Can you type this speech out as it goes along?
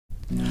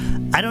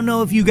I don't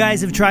know if you guys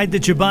have tried the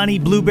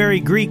Chobani Blueberry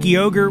Greek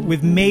Yogurt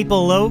with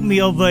maple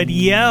oatmeal, but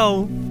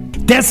yo,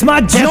 that's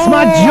my joy! That's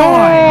my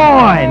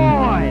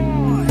joy!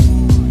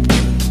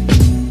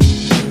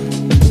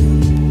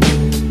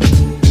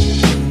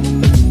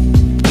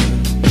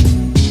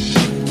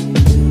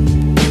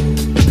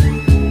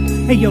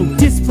 Hey yo,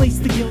 displace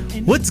the guilt.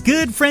 What's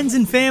good, friends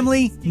and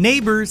family,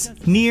 neighbors,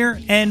 near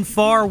and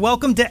far?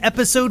 Welcome to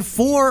episode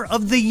 4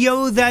 of the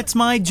Yo, That's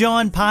My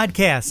John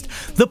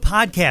podcast. The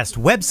podcast,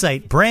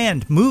 website,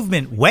 brand,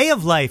 movement, way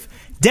of life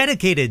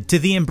dedicated to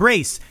the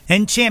embrace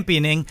and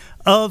championing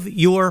of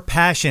your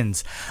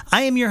passions.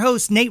 I am your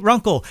host, Nate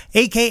Runkle,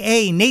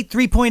 a.k.a. Nate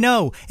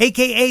 3.0,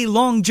 a.k.a.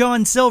 Long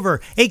John Silver,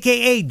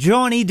 a.k.a.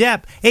 Johnny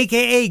Depp,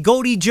 a.k.a.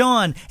 Goldie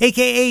John,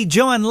 a.k.a.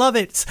 John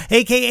Lovitz,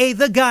 a.k.a.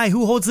 the guy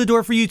who holds the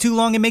door for you too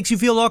long and makes you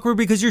feel awkward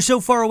because you're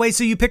so far away,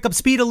 so you pick up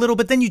speed a little,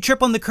 but then you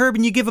trip on the curb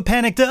and you give a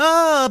panicked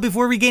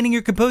before regaining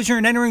your composure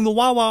and entering the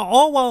Wawa,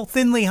 all while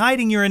thinly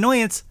hiding your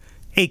annoyance,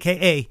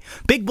 a.k.a.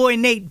 Big Boy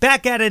Nate,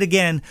 back at it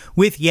again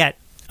with yet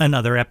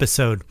another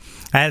episode.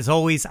 As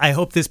always, I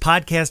hope this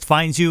podcast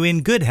finds you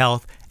in good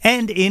health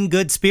and in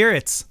good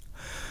spirits.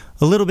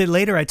 A little bit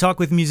later, I talk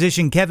with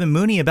musician Kevin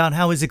Mooney about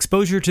how his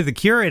exposure to The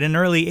Cure at an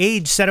early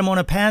age set him on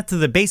a path to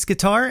the bass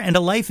guitar and a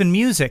life in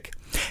music.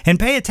 And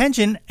pay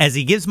attention as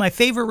he gives my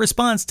favorite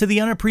response to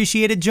the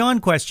unappreciated John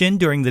question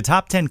during the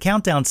Top 10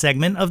 Countdown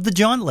segment of the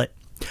Jauntlet.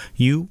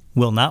 You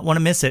will not want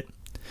to miss it.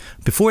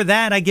 Before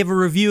that, I give a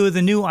review of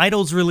the new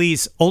Idles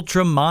release,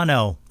 Ultra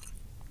Mono.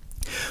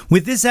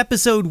 With this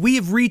episode, we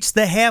have reached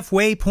the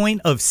halfway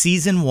point of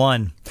Season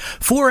 1.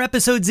 4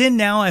 episodes in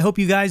now. I hope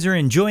you guys are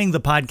enjoying the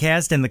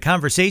podcast and the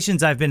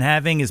conversations I've been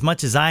having as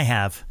much as I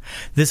have.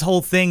 This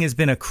whole thing has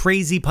been a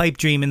crazy pipe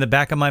dream in the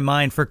back of my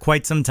mind for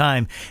quite some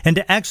time, and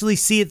to actually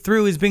see it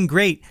through has been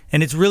great,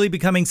 and it's really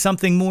becoming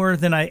something more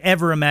than I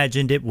ever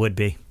imagined it would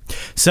be.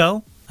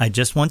 So, I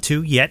just want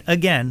to, yet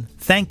again,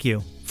 thank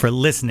you for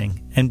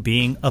listening and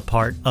being a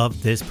part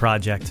of this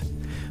project.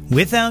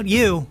 Without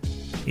you,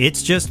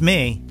 it's just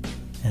me.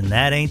 And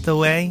that ain't the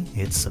way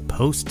it's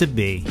supposed to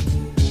be.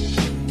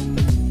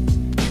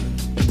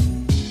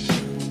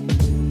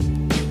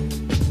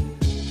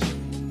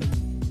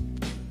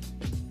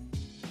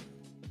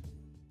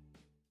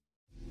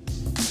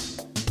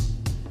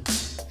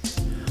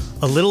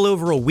 A little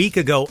over a week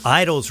ago,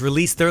 Idles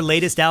released their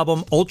latest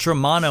album, Ultra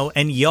Mono,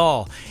 and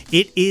y'all,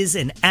 it is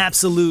an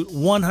absolute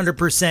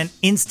 100%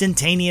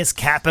 instantaneous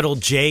capital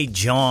J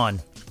John.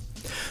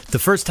 The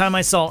first time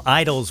I saw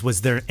Idles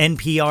was their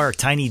NPR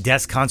Tiny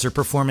Desk concert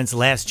performance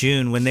last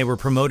June when they were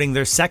promoting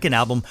their second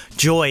album,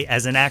 Joy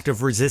as an Act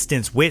of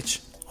Resistance,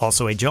 which,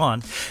 also a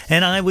John,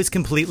 and I was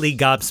completely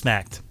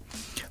gobsmacked.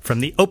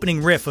 From the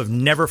opening riff of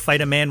Never Fight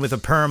a Man with a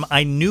Perm,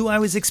 I knew I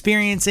was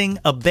experiencing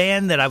a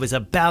band that I was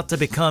about to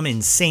become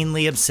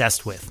insanely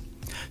obsessed with.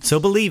 So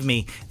believe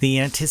me, the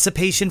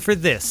anticipation for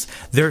this,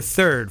 their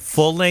third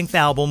full-length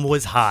album,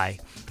 was high.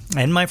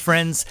 And my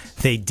friends,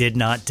 they did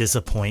not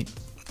disappoint.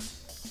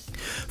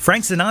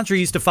 Frank Sinatra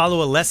used to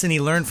follow a lesson he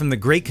learned from the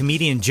great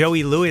comedian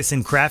Joey Lewis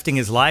in crafting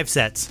his live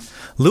sets.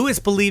 Lewis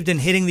believed in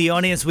hitting the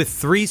audience with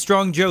 3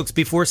 strong jokes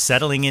before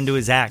settling into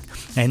his act.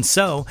 And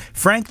so,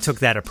 Frank took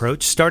that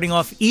approach, starting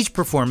off each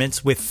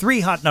performance with 3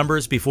 hot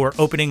numbers before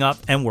opening up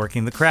and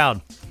working the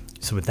crowd.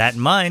 So with that in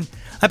mind,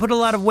 I put a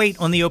lot of weight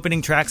on the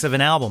opening tracks of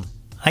an album.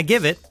 I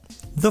give it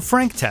the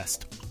Frank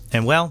test.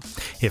 And well,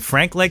 if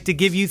Frank liked to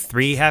give you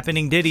 3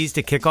 happening ditties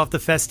to kick off the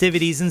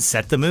festivities and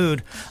set the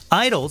mood,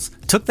 Idles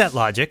took that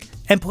logic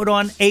and put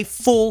on a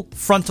full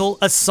frontal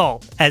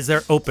assault as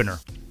their opener.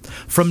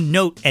 From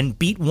note and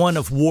beat 1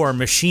 of War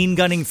machine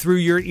gunning through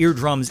your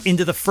eardrums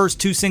into the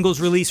first 2 singles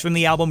released from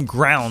the album,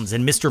 Grounds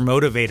and Mr.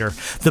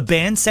 Motivator, the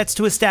band sets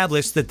to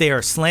establish that they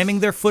are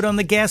slamming their foot on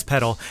the gas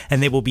pedal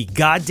and they will be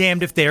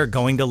goddamned if they are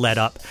going to let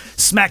up,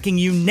 smacking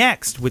you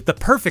next with the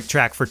perfect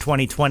track for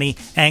 2020,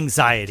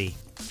 Anxiety.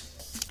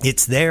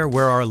 It's there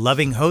where our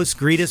loving hosts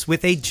greet us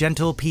with a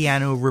gentle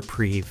piano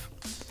reprieve.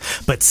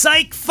 But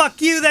psych,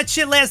 fuck you, that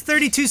shit lasts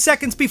 32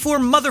 seconds before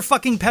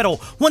motherfucking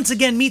pedal once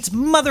again meets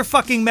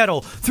motherfucking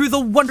metal through the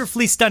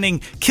wonderfully stunning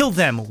Kill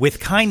Them With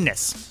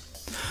Kindness.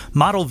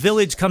 Model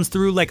Village comes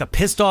through like a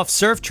pissed off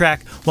surf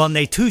track, while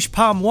Ne Touche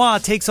Pas Moi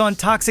takes on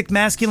toxic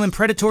masculine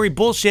predatory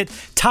bullshit,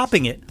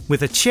 topping it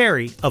with a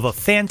cherry of a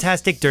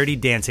fantastic Dirty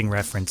Dancing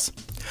reference.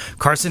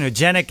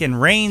 Carcinogenic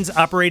and Reigns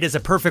operate as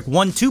a perfect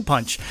 1-2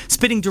 punch,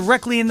 spitting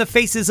directly in the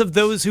faces of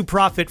those who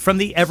profit from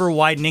the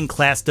ever-widening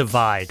class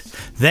divide.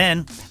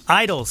 Then,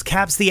 Idles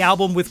caps the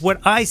album with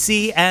what I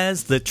see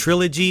as the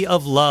trilogy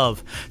of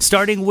love,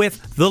 starting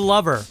with The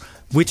Lover,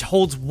 which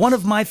holds one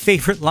of my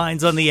favorite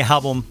lines on the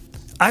album,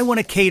 I want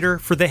to cater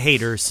for the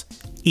haters,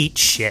 eat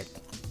shit.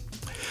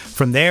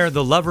 From there,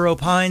 the lover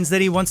opines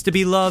that he wants to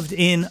be loved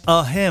in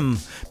a hymn,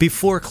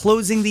 before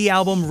closing the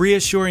album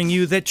reassuring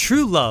you that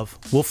true love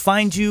will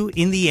find you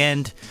in the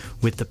end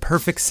with the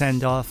perfect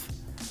send-off,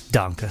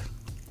 Danke.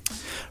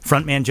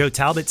 Frontman Joe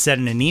Talbot said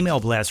in an email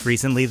blast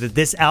recently that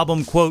this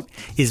album, quote,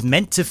 is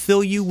meant to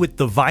fill you with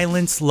the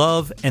violence,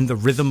 love, and the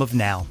rhythm of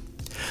now.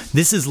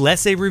 This is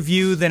less a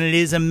review than it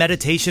is a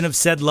meditation of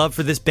said love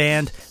for this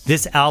band,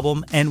 this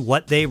album, and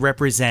what they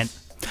represent.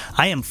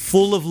 I am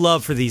full of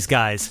love for these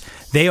guys.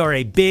 They are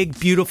a big,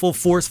 beautiful,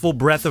 forceful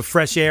breath of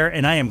fresh air,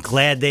 and I am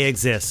glad they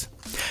exist.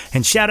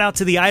 And shout out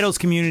to the Idols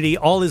community,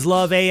 all is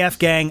love AF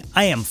gang.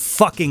 I am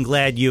fucking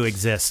glad you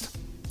exist.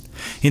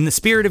 In the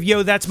spirit of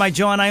Yo, That's My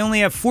John, I only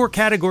have 4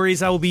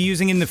 categories I will be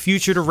using in the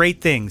future to rate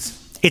things.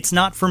 It's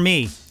not for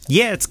me.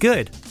 Yeah, it's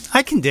good.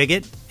 I can dig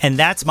it. And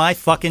that's my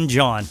fucking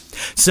John.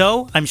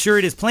 So, I'm sure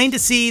it is plain to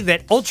see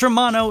that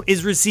Ultramono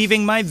is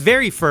receiving my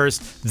very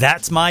first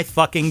That's My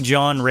Fucking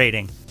John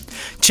rating.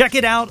 Check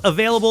it out,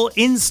 available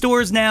in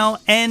stores now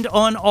and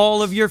on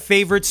all of your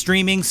favorite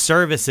streaming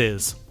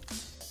services.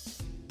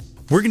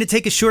 We're going to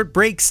take a short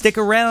break, stick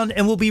around,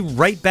 and we'll be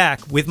right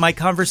back with my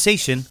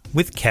conversation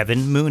with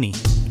Kevin Mooney.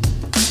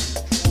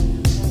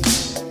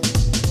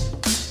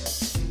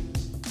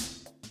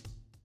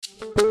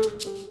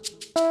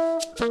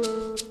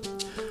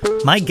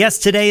 My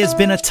guest today has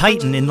been a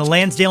titan in the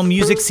Lansdale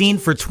music scene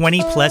for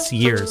 20 plus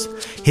years.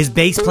 His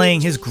bass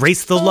playing has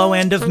graced the low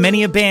end of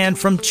many a band,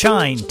 from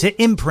Chine to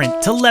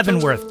Imprint to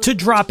Leavenworth to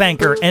Drop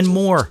Anchor and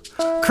more.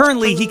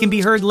 Currently, he can be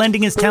heard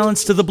lending his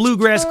talents to the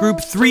bluegrass group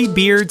Three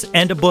Beards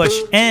and a Bush,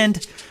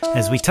 and,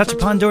 as we touch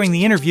upon during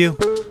the interview,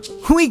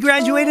 we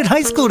graduated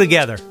high school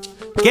together.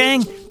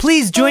 Gang,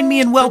 please join me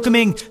in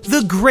welcoming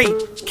the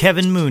great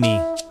Kevin Mooney.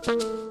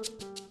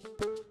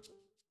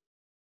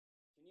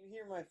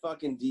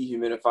 Fucking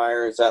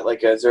dehumidifier, is that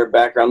like is there a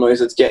background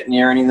noise that's getting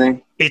you or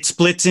anything? It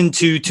splits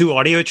into 2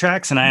 audio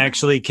tracks, and I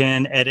actually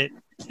can edit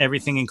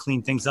everything and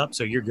clean things up,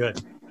 so you're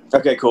good.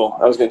 Okay, cool.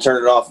 I was going to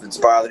turn it off if it's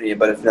bothering you,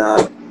 but if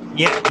not...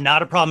 Yeah,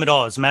 not a problem at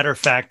all. As a matter of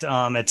fact,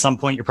 at some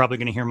point you're probably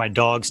going to hear my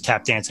dogs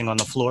tap dancing on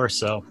the floor,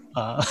 so...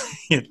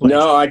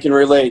 No, I can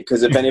relate,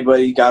 because if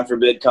anybody, God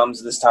forbid,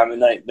 comes this time of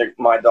night,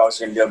 my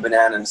dogs are going to go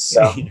bananas,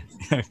 so...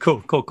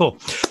 Cool.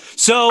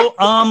 So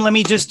let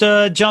me just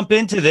jump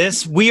into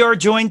this. We are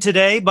joined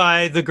today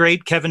by the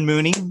great Kevin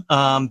Mooney,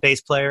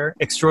 bass player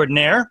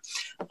extraordinaire.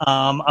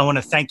 I want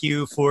to thank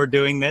you for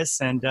doing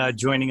this and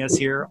joining us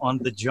here on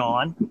The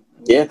John.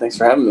 Yeah, thanks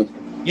for having me.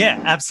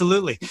 Yeah,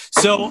 absolutely.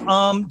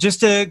 So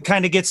just to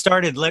kind of get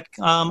started, let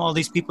all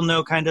these people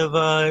know kind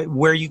of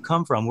where you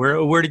come from.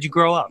 Where did you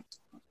grow up?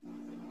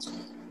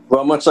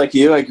 Well, much like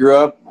you, I grew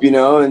up, in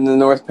the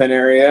North Penn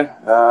area.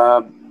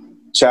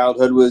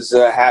 Childhood was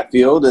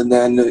Hatfield, and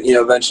then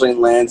eventually in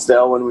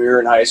Lansdale when we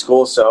were in high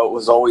school. So it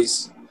was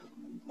always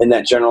in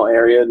that general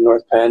area,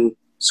 North Penn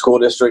School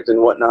District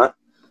and whatnot.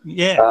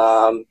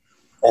 Yeah.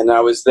 And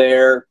I was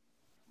there,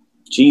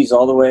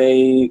 all the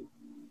way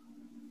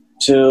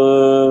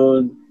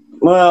to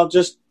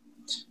just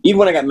even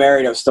when I got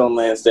married, I was still in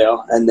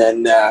Lansdale, and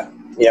then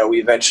we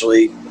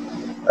eventually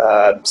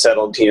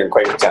settled here in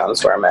Quakertown.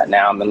 That's where I'm at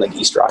now. I'm in like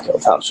East Rock Hill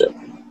Township.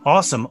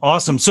 Awesome.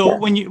 So yeah.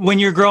 when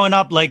you're growing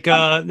up, like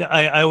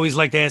I always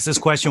like to ask this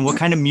question: what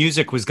kind of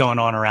music was going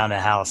on around the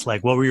house?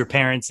 Like, what were your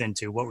parents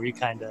into? What were you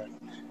kind of?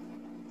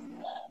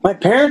 My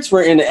parents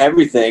were into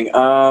everything.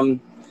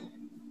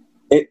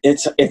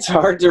 It's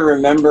hard to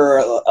remember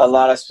a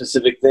lot of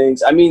specific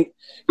things. I mean,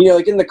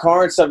 like in the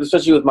car and stuff,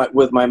 especially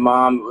with my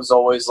mom, it was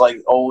always like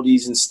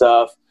oldies and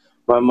stuff.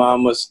 My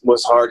mom was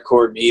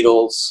hardcore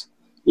Beatles,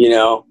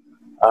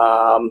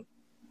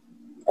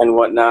 and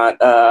whatnot.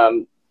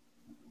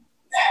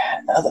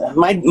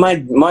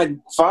 My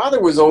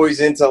father was always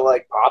into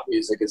like pop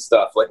music and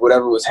stuff, like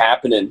whatever was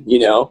happening,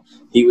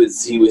 he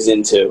was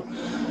into.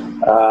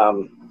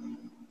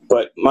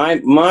 But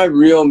my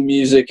real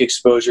music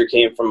exposure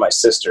came from my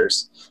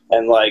sisters,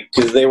 and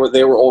because they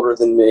were older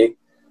than me,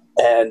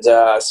 and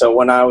so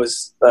when I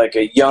was like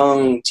a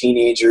young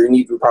teenager, and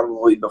even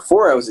probably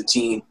before I was a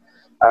teen,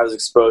 I was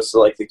exposed to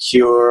like The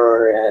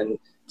Cure and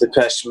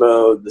Depeche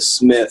Mode, the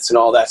Smiths, and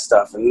all that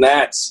stuff, and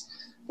that's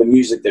the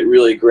music that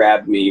really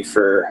grabbed me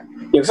for,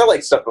 because I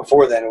liked stuff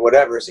before then and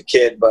whatever as a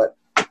kid, but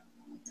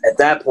at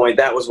that point,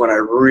 that was when I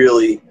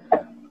really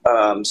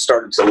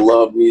started to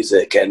love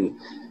music, and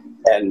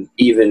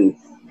even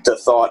the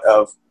thought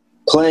of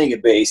playing a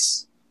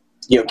bass,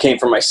 came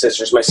from my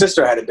sisters. My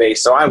sister had a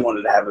bass, so I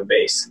wanted to have a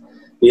bass,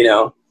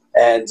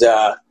 and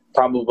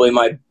probably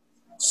my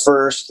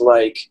first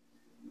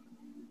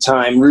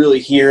time really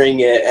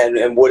hearing it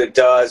and what it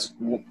does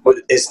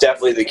is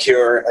definitely The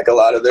Cure, like a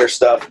lot of their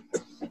stuff.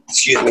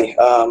 Excuse me.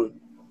 And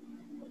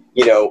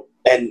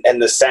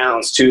the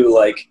sounds too,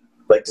 like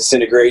the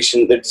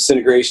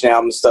Disintegration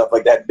album stuff,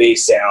 like that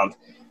bass sound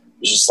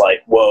was just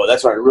like, whoa,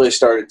 that's when I really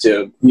started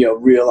to,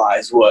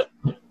 realize what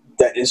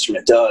that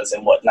instrument does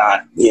and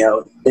whatnot,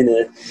 in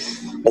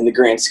the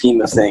grand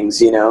scheme of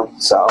things,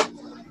 so.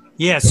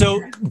 Yeah.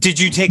 So did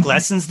you take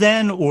lessons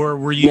then, or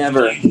were you?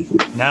 Never.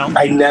 No,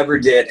 I never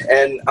did.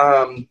 And,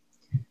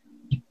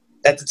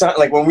 at the time,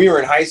 like when we were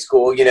in high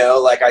school,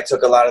 I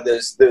took a lot of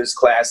those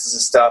classes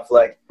and stuff,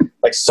 like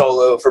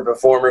solo for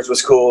performers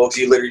was cool because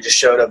you literally just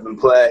showed up and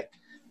play.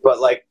 But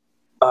like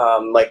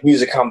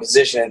music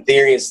composition and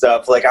theory and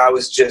stuff, I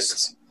was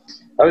just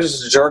a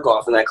jerk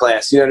off in that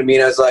class. You know what I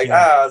mean? I was like,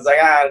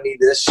 I don't need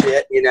this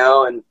shit,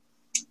 and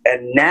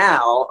And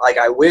now, like,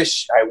 I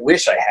wish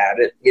I had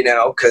it, you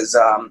know, because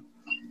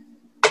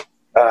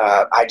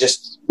I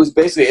just was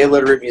basically an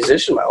illiterate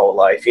musician my whole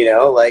life, you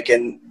know, like,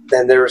 and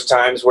then there was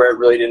times where it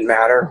really didn't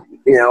matter,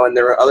 you know, and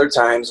there were other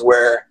times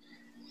where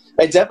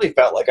I definitely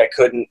felt like I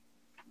couldn't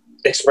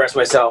express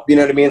myself, you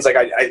know what I mean? It's like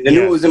I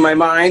knew it was in my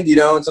mind, you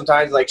know, and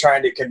sometimes like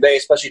trying to convey,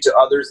 especially to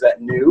others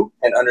that knew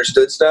and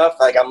understood stuff,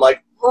 like I'm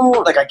like,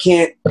 oh, like I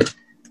can't,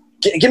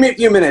 give me a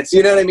few minutes,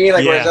 you know what I mean?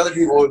 Like whereas other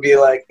people would be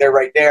like, they're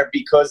right there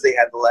because they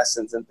had the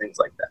lessons and things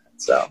like that.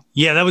 So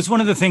yeah, that was one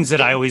of the things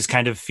that I always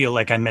kind of feel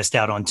like I missed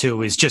out on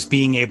too, is just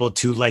being able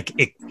to like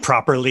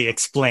properly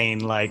explain,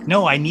 like,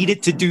 no, I need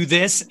it to do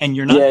this, and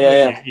you're not doing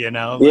it, you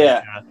know?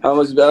 Yeah, like, I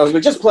was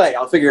like, just play,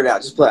 I'll figure it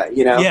out, just play,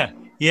 you know?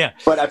 Yeah.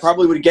 But I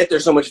probably would get there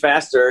so much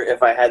faster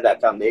if I had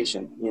that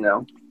foundation, you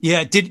know?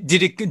 Yeah.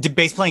 Did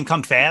bass playing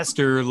come fast,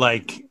 or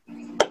like?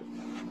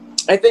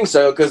 I think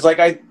so, because like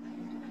I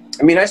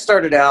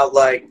started out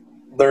like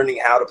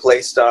learning how to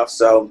play stuff,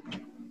 so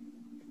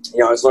you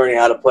know, I was learning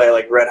how to play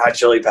like Red Hot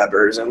Chili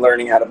Peppers and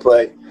learning how to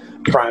play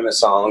Primus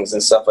songs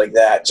and stuff like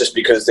that, just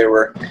because they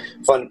were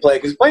fun to play.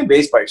 Because playing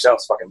bass by yourself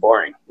is fucking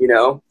boring, you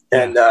know.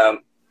 And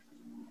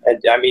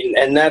I mean,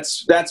 and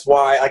that's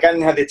why like I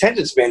didn't have the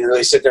attention span to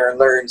really sit there and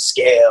learn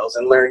scales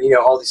and learn, you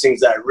know, all these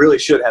things that I really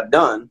should have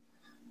done.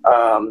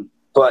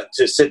 But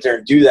to sit there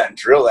and do that and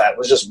drill that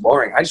was just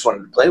boring. I just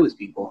wanted to play with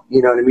people,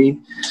 you know what I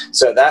mean?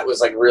 So that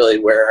was like really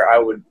where I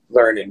would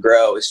learn and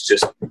grow, is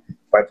just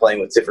by playing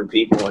with different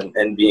people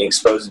and being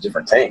exposed to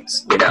different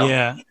things, you know?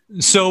 Yeah.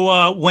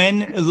 So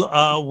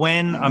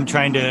when I'm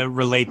trying to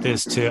relate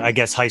this to, I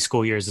guess, high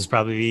school years is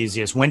probably the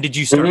easiest. When did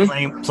you start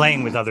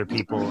playing with other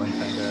people?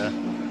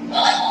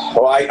 And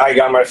Well, I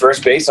got my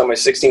first bass on my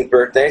 16th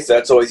birthday, so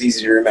that's always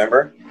easy to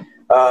remember.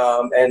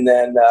 And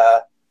then,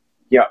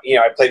 you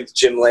know, I played with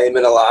Jim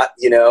Lehman a lot,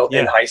 you know,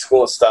 in high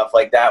school and stuff.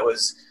 Like that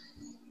was,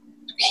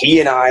 he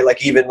and I,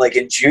 like even like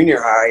in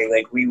junior high,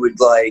 like we would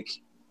like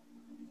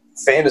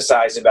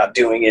fantasize about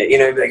doing it, you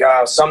know, be like,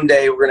 oh,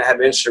 someday we're going to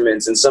have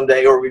instruments, and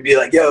someday, or we'd be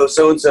like, yo,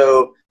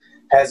 so-and-so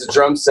has a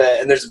drum set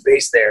and there's a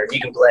bass there, you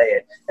can play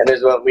it. And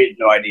we had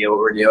no idea what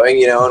we're doing,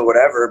 you know, and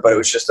whatever, but it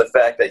was just the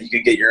fact that you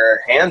could get your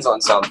hands on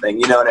something,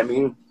 you know what I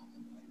mean?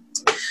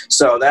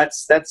 So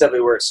that's definitely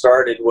where it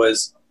started,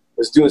 was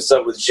doing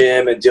stuff with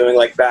Jim and doing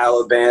like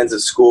battle bands at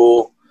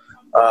school,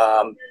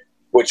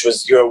 which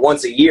was, you know,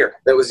 once a year.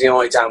 That was the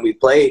only time we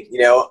played,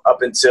 you know,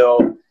 up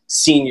until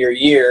senior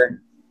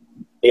year.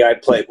 Yeah,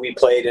 we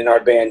played in our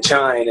band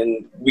Chine,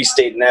 and we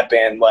stayed in that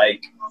band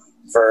like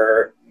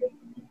for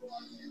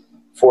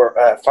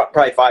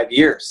probably 5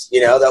 years.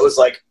 You know, that was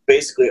like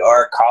basically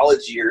our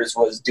college years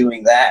was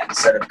doing that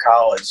instead of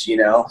college, you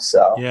know?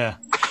 So yeah.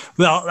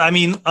 Well, I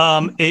mean,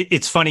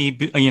 it's funny,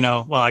 you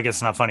know, well, I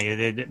guess not funny.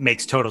 It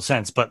makes total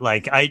sense. But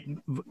like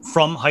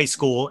from high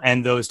school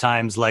and those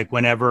times, like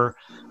whenever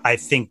I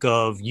think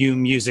of you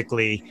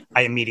musically,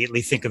 I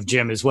immediately think of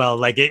Jim as well.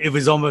 Like it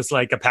was almost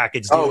like a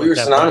package deal. Oh, we were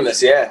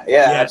synonymous. Yeah,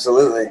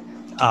 absolutely.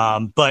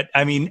 But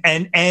I mean,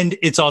 and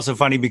it's also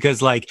funny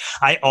because like,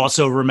 I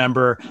also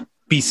remember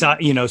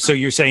you know, so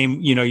you're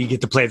saying, you know, you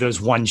get to play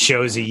those one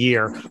shows a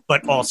year,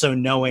 but also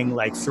knowing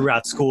like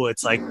throughout school,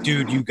 it's like,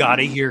 dude, you got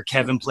to hear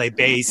Kevin play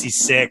bass. He's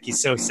sick.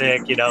 He's so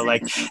sick, you know,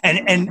 like,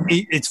 and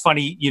it's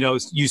funny, you know,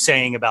 you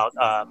saying about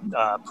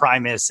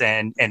Primus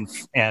and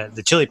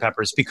the Chili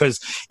Peppers, because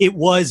it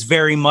was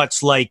very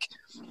much like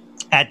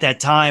at that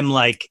time,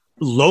 like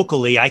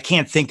locally, I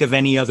can't think of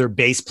any other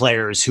bass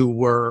players who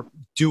were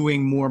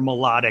doing more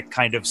melodic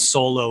kind of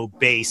solo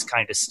bass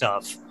kind of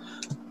stuff.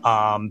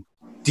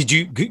 Could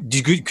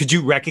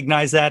you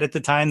recognize that at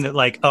the time, that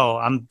like, oh,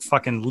 I'm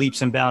fucking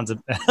leaps and bounds,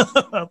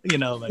 you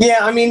know? Like, yeah,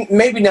 I mean,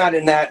 maybe not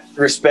in that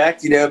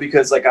respect, you know,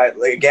 because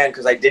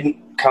because I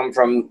didn't come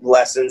from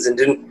lessons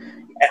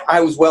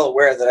I was well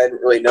aware that I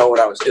didn't really know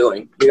what I was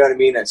doing. You know what I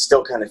mean? I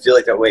still kind of feel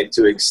like that way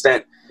to an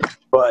extent,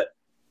 but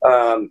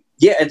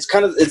yeah, it's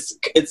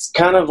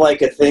kind of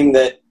like a thing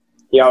that,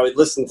 you know, I would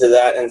listen to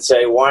that and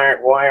say, why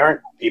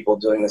aren't people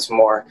doing this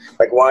more?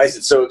 Like, why is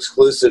it so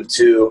exclusive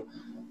to,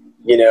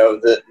 you know,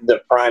 the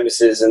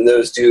Primuses and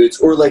those dudes,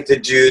 or like the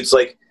dudes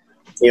like,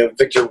 you know,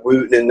 Victor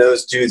Wooten and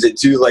those dudes that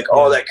do like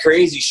all that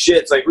crazy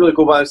shit. It's like really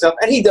cool by himself,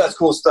 and he does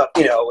cool stuff,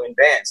 you know, in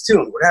bands too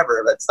and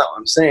whatever. That's not what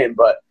I'm saying,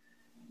 but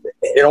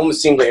it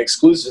almost seemed like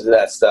exclusive to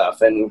that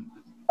stuff. And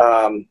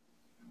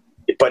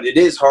but it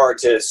is hard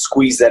to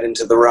squeeze that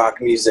into the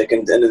rock music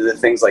and into the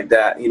things like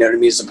that, you know what I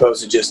mean, as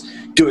opposed to just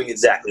doing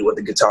exactly what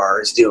the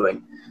guitar is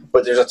doing.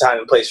 But there's a time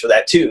and place for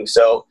that too.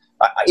 So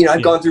you know,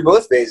 I've gone through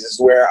both phases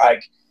where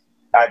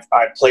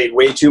I've played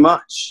way too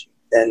much,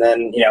 and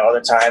then, you know, other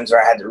times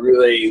where I had to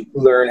really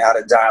learn how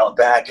to dial it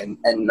back and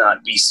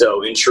not be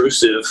so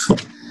intrusive,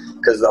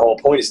 because the whole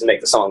point is to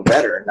make the song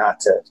better, not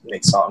to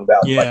make a song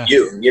about like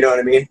you know what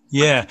I mean?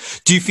 Yeah.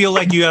 Do you feel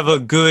like you have a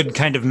good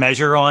kind of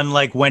measure on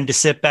like when to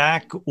sit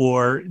back,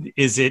 or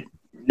is it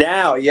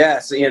now?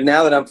 Yes, you know,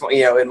 now that I'm,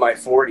 you know, in my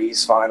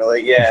 40s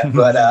finally,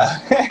 but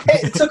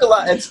it took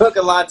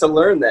a lot to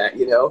learn that,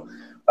 you know,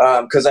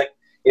 because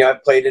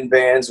I've played in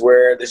bands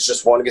where there's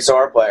just one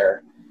guitar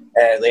player,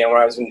 And when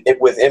I was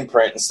with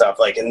Imprint and stuff,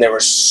 and there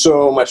was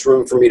so much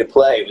room for me to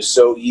play. It was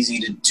so easy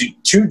to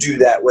do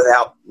that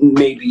without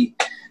maybe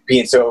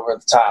being so over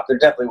the top. There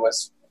definitely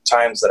was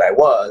times that I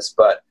was,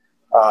 but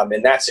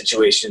in that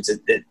situation,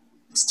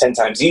 it's 10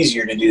 times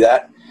easier to do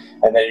that.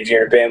 And then if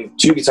you're in a band with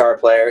 2 guitar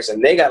players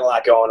and they got a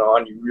lot going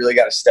on, you really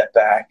got to step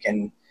back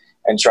and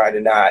try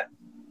to not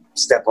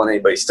step on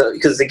anybody's toes.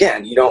 Because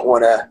again, you don't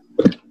want to.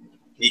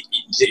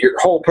 Your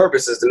whole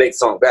purpose is to make the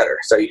song better,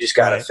 so you just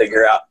got to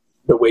figure out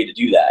the way to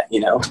do that,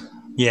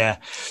 Yeah.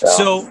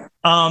 So,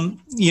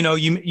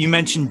 you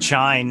mentioned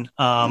Chine,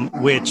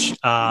 which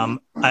I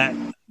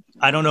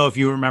don't know if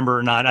you remember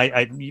or not.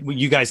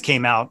 You guys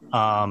came out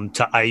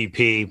to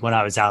IUP when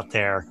I was out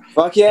there.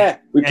 Fuck yeah.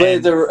 We played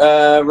at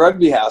the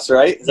rugby house,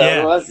 right? Is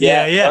that what it was?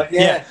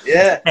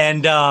 Yeah.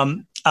 And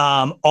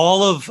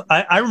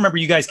I remember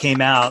you guys came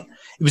out.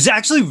 It was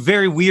actually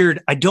very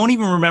weird. I don't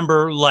even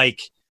remember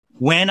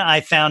when I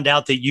found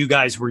out that you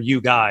guys were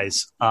you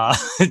guys,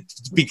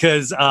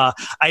 because I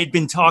had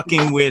been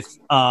talking with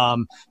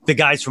the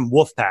guys from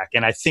Wolfpack,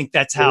 and I think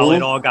that's how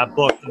it all got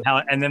booked.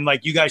 And then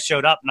you guys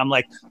showed up, and I'm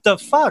like, the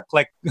fuck,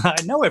 I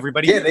know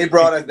everybody. Yeah, they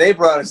brought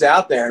us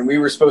out there, and we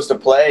were supposed to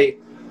play,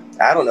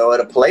 I don't know, at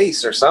a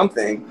place or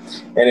something,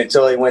 and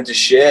until they went to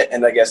shit,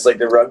 and I guess the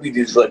rugby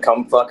dudes were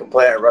come fucking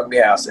play at a rugby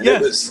house, and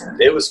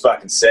it was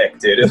fucking sick,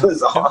 dude. It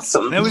was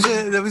awesome. That was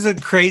a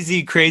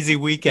crazy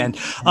weekend.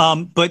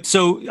 But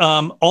so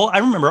I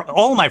remember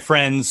all of my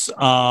friends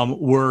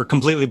were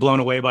completely blown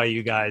away by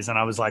you guys, and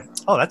I was like,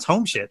 oh, that's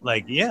home shit.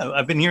 I've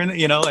been hearing,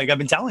 I've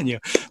been telling you.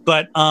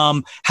 But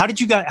how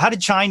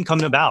did Chine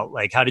come about?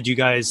 How did you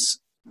guys?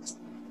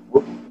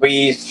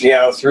 We,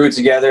 threw it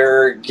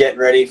together, getting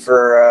ready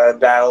for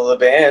Battle of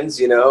the Bands,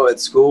 at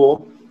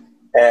school.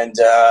 And,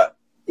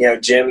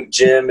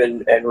 Jim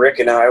and Rick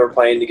and I were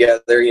playing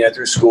together,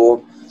 through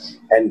school.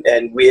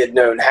 And we had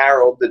known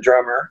Harold, the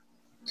drummer,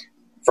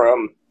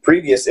 from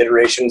previous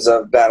iterations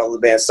of Battle of the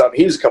Bands stuff.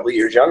 He was a couple of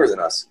years younger than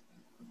us.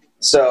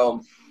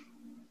 So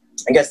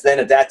I guess then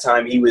at that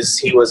time he was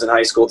in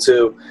high school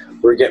too. We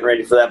were getting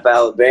ready for that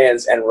Battle of the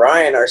Bands. And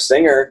Ryan, our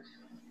singer,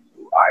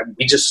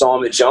 we just saw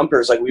him at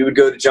Jumpers. We would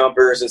go to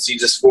Jumpers and see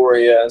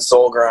Dysphoria and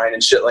Soul Grind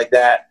and shit like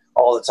that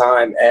all the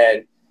time.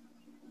 And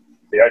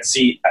I'd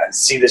see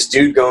this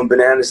dude going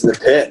bananas in the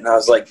pit, and I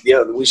was like,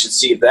 "Yo, we should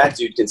see if that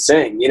dude can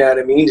sing." You know what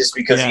I mean? Just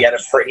because he had a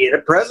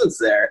presence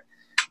there,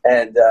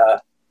 and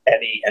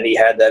he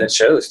had that at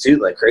shows too,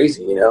 like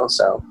crazy,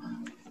 So.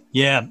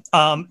 Yeah.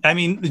 I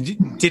mean,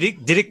 did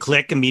it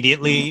click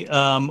immediately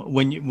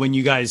when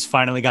you guys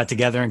finally got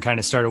together and kind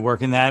of started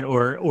working that,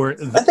 or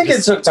I think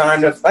it took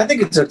time to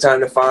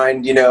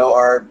find,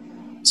 our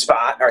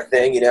spot, our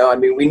thing, I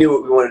mean, we knew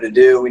what we wanted to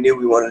do. We knew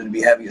we wanted to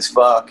be heavy as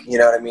fuck, you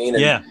know what I mean?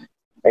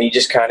 And you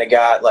just kind of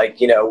got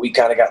we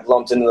kind of got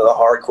lumped into the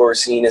hardcore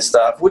scene and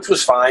stuff, which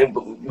was fine,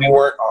 but we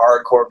weren't a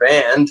hardcore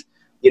band,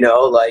 and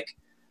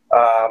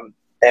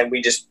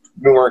we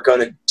weren't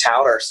going to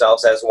tout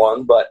ourselves as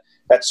one, but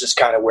that's just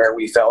kind of where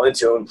we fell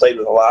into and played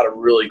with a lot of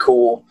really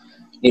cool,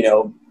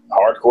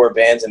 hardcore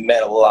bands and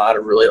met a lot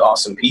of really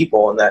awesome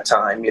people in that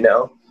time,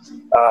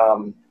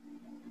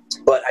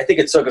 But I think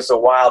it took us a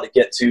while to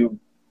get to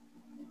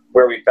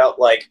where we felt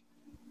like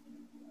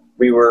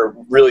we were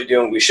really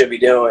doing what we should be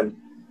doing.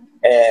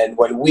 And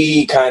when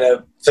we kind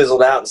of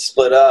fizzled out and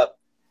split up,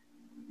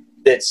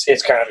 it's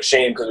kind of a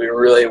shame because we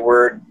really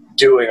were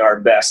doing our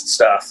best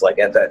stuff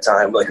at that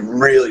time.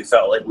 Really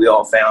felt like we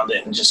all found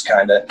it and just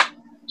kind of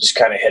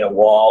hit a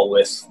wall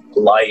with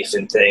life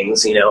and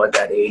things, at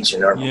that age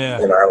in our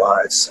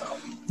lives. So.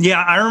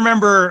 Yeah, I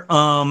remember.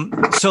 I'm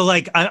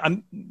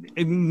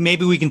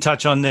maybe we can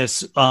touch on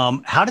this.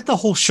 How did the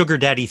whole sugar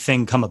daddy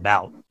thing come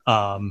about?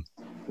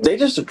 They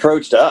just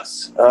approached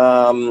us.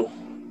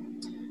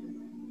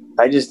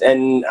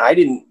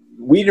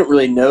 We didn't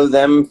really know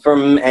them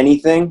from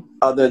anything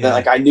other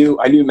than I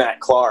knew Matt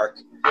Clark.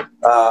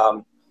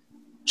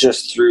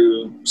 Just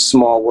through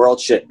small world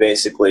shit,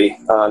 basically.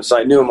 So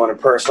I knew him on a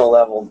personal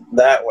level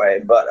that way.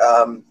 But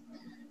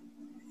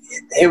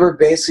they were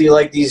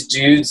basically these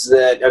dudes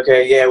that,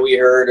 we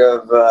heard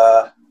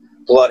of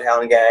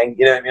Bloodhound Gang.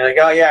 You know what I mean?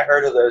 Oh, yeah, I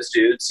heard of those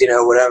dudes,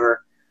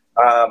 whatever.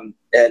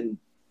 And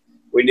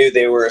we knew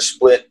they were a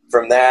split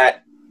from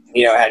that,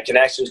 had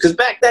connections. Because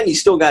back then you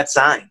still got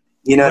signed.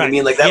 You know what I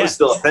mean? That was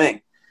still a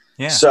thing.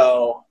 Yeah.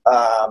 So,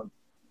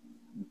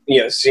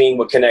 seeing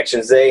what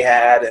connections they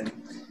had and,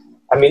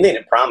 I mean, they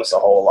didn't promise a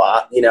whole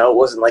lot, it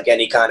wasn't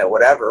any kind of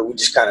whatever. We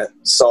just kind of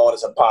saw it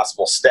as a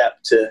possible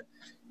step to,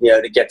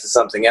 to get to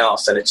something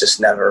else. And it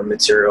just never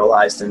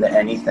materialized into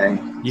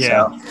anything.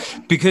 Yeah. So.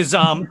 Because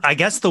I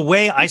guess the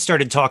way I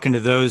started talking to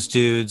those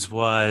dudes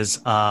was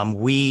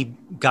we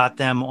got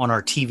them on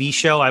our TV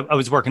show. I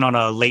was working on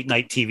a late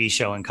night TV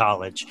show in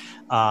college.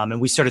 And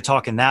we started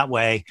talking that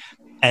way.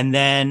 And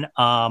then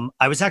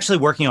I was actually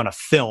working on a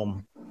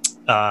film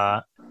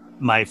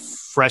my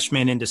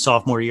freshman into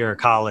sophomore year of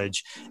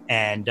college,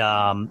 and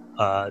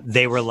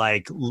they were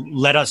like,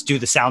 let us do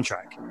the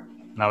soundtrack.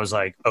 And I was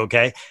like,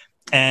 okay.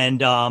 And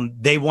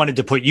they wanted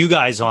to put you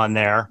guys on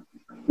there.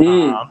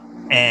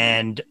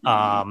 And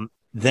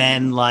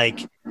then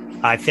like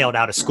I failed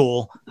out of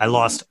school. I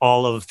lost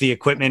all of the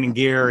equipment and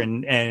gear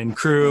and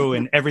crew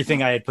and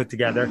everything I had put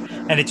together.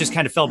 And it just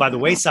kind of fell by the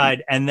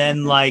wayside. And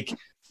then like,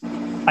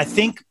 I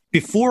think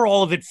before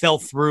all of it fell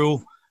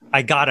through,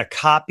 I got a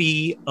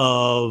copy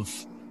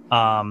of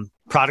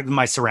Product of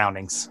My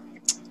Surroundings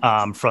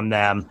from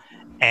them.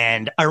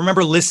 And I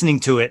remember listening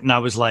to it and I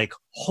was like,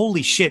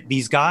 holy shit,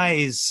 these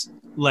guys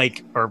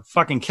like are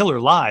fucking killer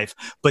live,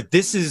 but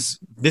this is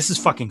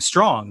fucking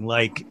strong.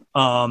 Like,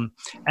 and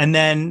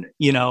then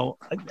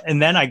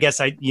I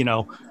guess like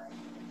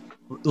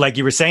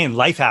you were saying,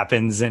 life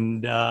happens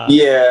and,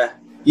 yeah.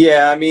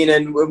 I mean,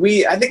 and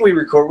I think we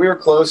were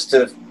close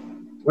to,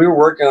 we were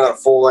working on a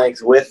full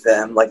length with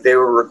them. Like they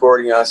were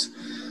recording us.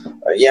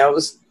 It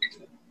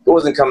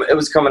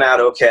was coming out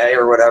okay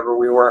or whatever.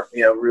 We weren't,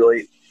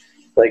 really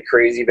like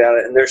crazy about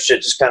it, and their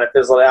shit just kind of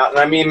fizzled out. And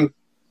I mean,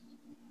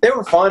 they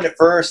were fun at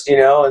first,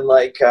 and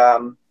like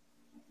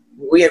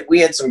we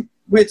had some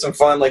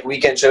fun like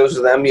weekend shows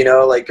with them,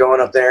 like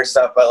going up there and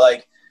stuff. But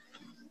like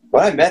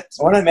when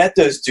I met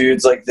those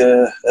dudes, like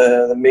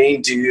the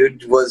main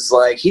dude was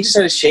like, he just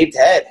had a shaved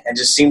head and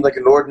just seemed like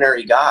an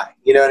ordinary guy.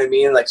 You know what I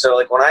mean? Like, so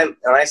like when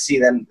I see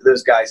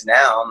those guys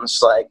now, I'm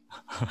just like,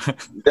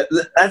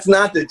 that's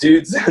not the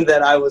dudes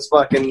that I was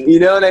fucking, you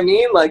know what I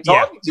mean? Like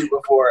talking to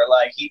before.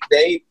 Like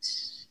they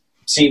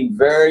seemed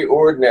very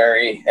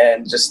ordinary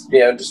and just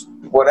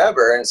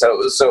whatever. And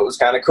so it was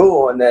kind of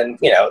cool. And then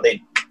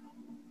they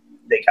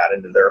got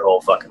into their whole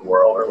fucking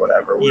world or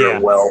whatever. We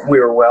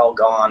were well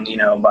gone,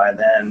 by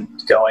then,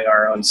 going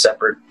our own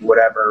separate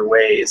whatever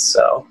ways.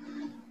 So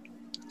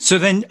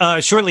then,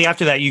 shortly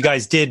after that, you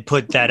guys did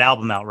put that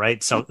album out,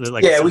 right? So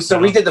like,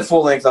 we did the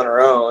full length on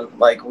our own.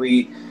 Like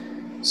we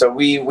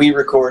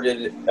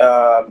recorded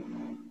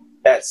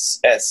at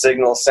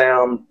Signal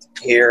Sound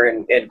here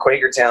in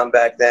Quakertown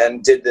back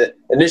then.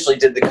 Initially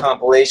did the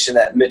compilation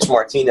that Mitch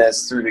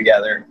Martinez threw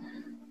together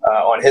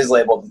on his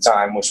label at the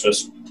time, which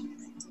was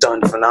done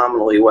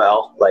phenomenally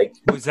well. Like,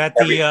 was that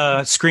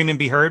the Scream and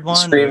Be Heard one?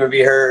 Scream and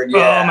Be Heard,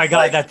 yeah. Oh my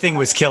god, that thing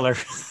was killer.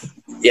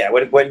 Yeah,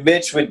 when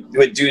Mitch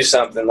would do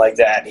something like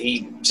that,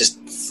 he just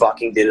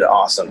fucking did it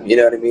awesome. You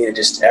know what I mean? And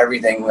just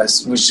everything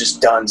was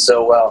just done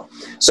so well.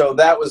 So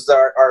that was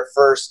our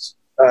first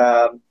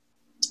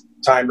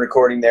time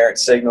recording there at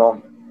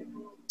Signal,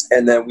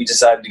 and then we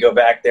decided to go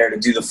back there to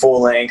do the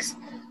full length.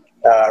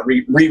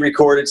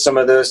 Re-recorded some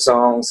of those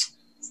songs,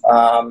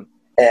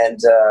 and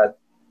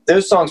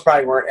those songs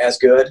probably weren't as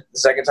good the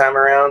second time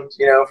around,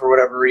 for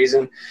whatever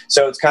reason.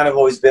 So it's kind of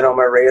always been on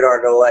my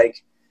radar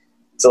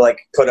to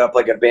put up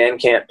like a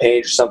Bandcamp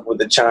page or something with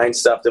the Chine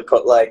stuff, to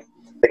put like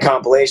the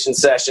compilation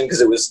session, because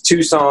it was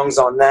 2 songs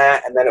on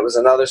that, and then it was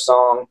another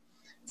song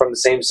from the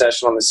same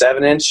session on the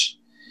 7-inch.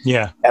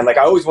 Yeah. And like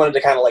I always wanted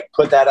to kind of like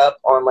put that up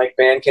on like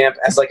Bandcamp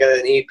as like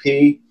an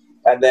EP,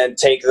 and then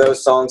take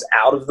those songs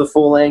out of the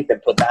full length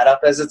and put that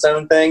up as its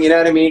own thing. You know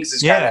what I mean?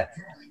 Because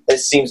it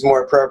seems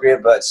more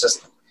appropriate, but it's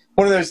just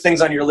one of those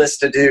things on your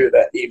list to do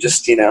that you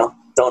just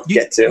don't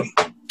get to.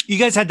 You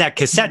guys had that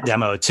cassette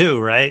demo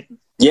too, right?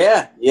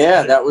 Yeah,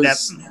 that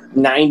was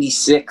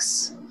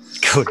 96.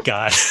 Good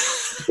God.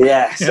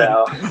 Yeah,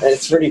 so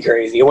it's pretty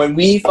crazy. When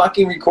we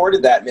fucking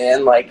recorded that,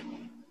 man, like,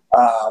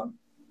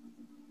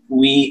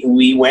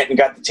 we went and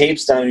got the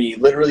tapes done. We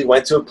literally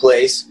went to a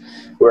place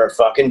where a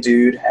fucking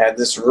dude had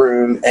this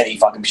room, and he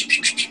fucking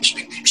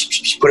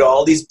put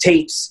all these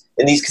tapes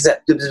in these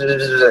cassettes,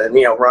 and,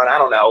 run, I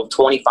don't know,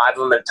 25 of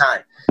them at a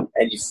time.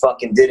 And you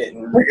fucking did it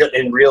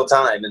in real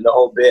time, and the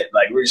whole bit.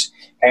 Like, we're just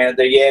and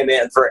there,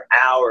 man, for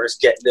hours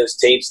getting those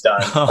tapes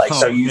done.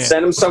 So you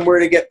sent them somewhere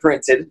to get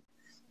printed,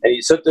 and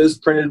you took those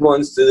printed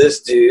ones to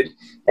this dude,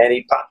 and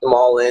he popped them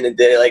all in and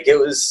did it. Like, it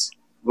was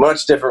a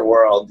much different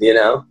world,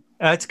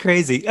 That's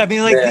crazy. I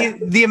mean, like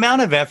the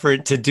amount of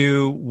effort to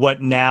do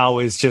what now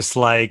is just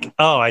like,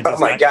 oh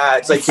my God.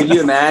 It's like, can you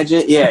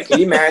imagine? Yeah. Can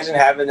you imagine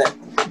having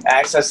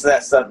access to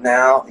that stuff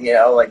now?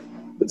 Like,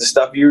 with the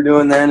stuff you were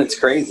doing then, it's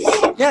crazy.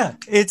 Yeah,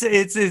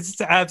 it's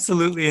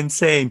absolutely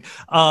insane.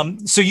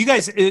 So you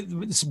guys,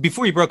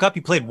 before you broke up,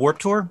 you played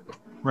Warped Tour,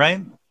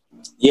 right?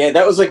 Yeah,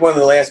 that was like one of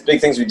the last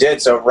big things we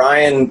did. So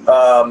Ryan,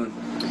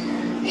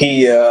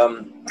 he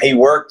did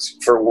work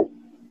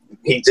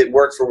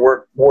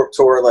for Warped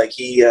Tour. Like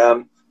I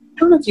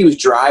don't know if he was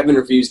driving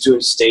or if he was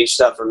doing stage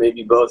stuff or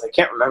maybe both. I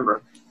can't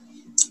remember.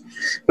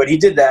 But he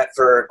did that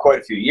for quite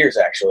a few years,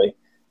 actually.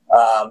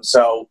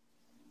 So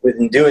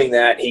within doing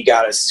that, he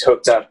got us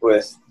hooked up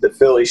with the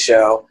Philly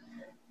show.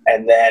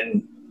 And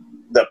then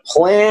the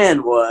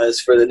plan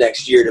was for the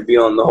next year to be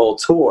on the whole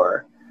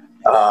tour.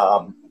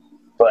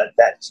 But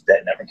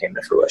that never came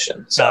to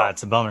fruition. So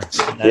it's a bummer.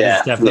 That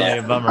is definitely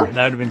a bummer.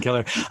 That would have been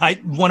killer.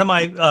 One of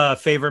my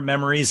favorite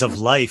memories of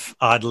life,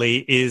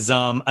 oddly, is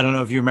I don't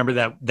know if you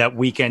remember that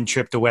weekend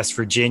trip to West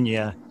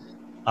Virginia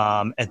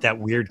at that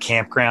weird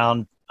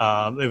campground.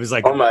 It was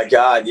like, oh my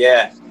God,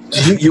 yeah.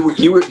 You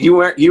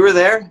were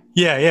there?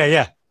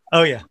 Yeah.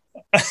 Oh yeah.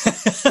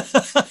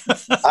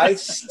 I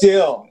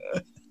still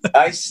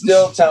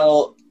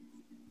tell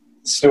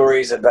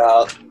stories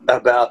about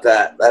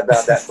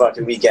that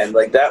fucking weekend.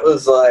 Like, that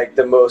was like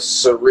the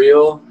most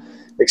surreal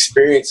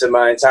experience of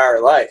my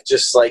entire life.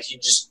 Just like, you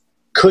just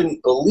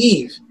couldn't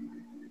believe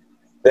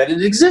that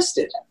it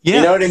existed. Yeah.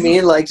 You know what I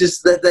mean? Like,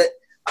 just that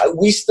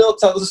we still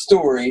tell the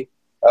story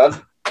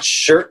of a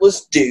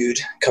shirtless dude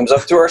comes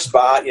up to our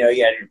spot. You know, we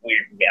had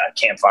a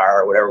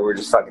campfire or whatever. We're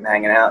just fucking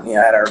hanging out, and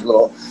had our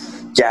little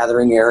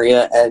gathering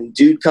area. And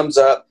dude comes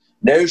up,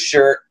 no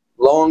shirt,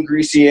 long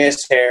greasy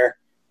ass hair,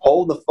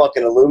 hold the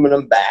fucking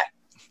aluminum bat,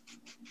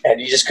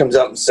 and he just comes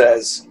up and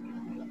says,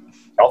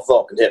 "I'll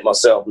fucking hit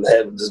myself in the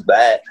head with this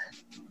bat."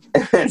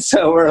 And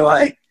so we're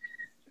like,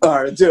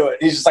 all right, do it.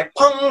 He's just like,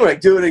 pong, like,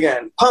 do it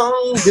again.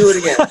 Pong, do it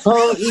again.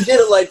 Pong. He did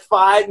it like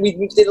we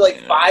did it like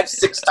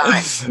 5-6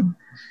 times.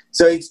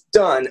 So he's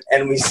done,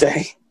 and we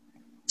say,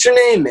 "What's your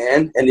name,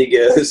 man?" And he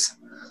goes,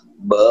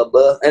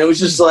 "Bubba." And it was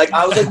just like,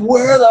 I was like,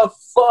 where the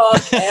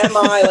fuck am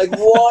I? Like,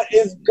 what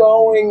is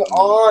going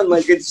on?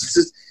 Like, it's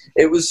just,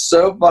 it was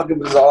so fucking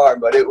bizarre,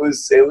 but it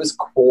was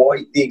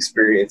quite the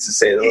experience, to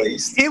say the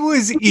least. It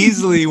was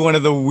easily one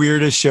of the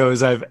weirdest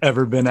shows I've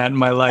ever been at in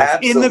my life.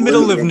 Absolutely. In the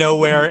middle of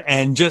nowhere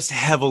and just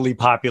heavily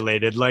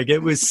populated. Like, it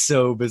was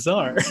so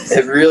bizarre.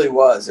 It really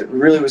was. It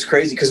really was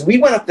crazy, because we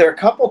went up there a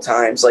couple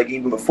times, like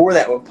even before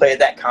that, we played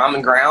that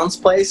Common Grounds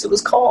place, it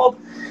was called,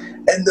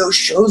 and those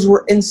shows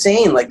were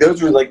insane. Like,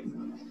 those were like,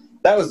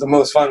 that was the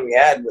most fun we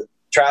had with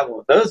traveling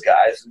with those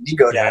guys. You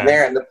go down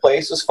there and the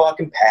place was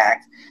fucking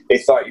packed. They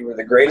thought you were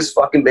the greatest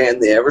fucking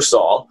band they ever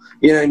saw.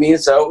 You know what I mean?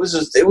 So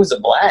it was a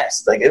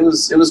blast. Like, it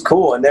was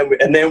cool. And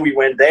then we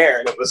went there,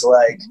 and it was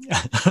like,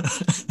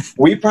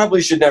 we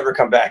probably should never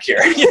come back here.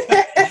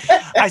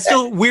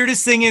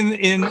 Weirdest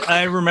thing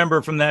I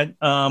remember from that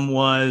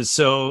was,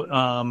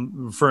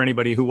 for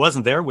anybody who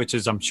wasn't there, which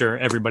is, I'm sure,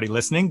 everybody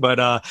listening,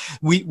 but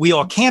we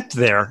all camped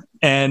there.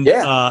 And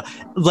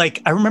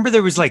like, I remember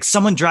there was like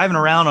someone driving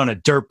around on a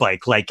dirt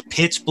bike, like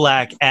pitch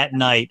black at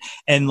night.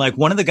 And like,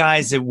 one of the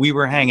guys that we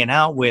were hanging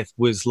out with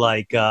was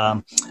like,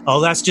 "Oh,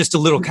 that's just a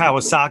little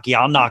Kawasaki.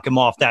 I'll knock him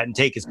off that and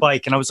take his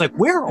bike." And I was like,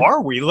 where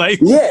are we? Like,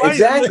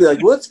 exactly.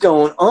 Like, what's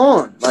going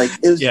on? Like,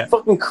 it was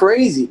fucking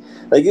crazy.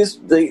 Like,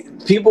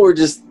 people were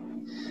just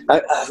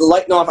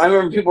lighting off. I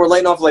remember people were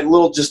lighting off like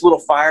little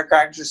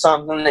firecrackers or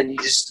something. And you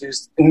just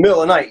in the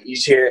middle of the night, you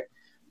just hear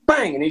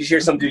bang, and you just hear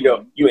some dude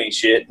go, "You ain't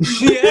shit."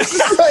 Yeah.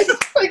 like,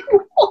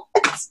 what?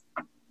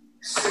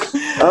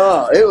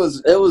 Oh,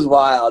 it was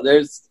wild.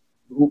 There's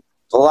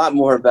a lot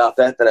more about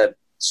that I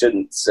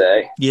shouldn't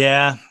say.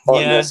 Yeah.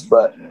 This,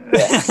 but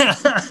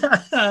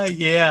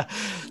yeah.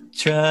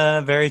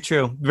 Very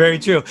true. Very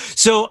true.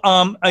 So,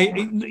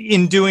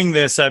 in doing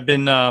this, I've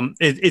been,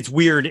 it's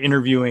weird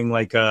interviewing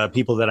like,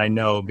 people that I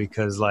know,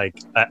 because like,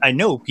 I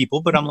know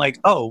people, but I'm like,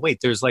 oh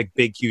wait, there's like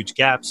big, huge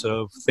gaps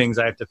of things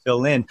I have to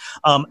fill in.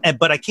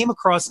 But I came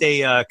across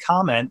a,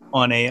 comment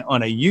on a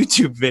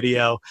YouTube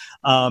video,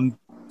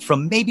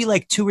 from maybe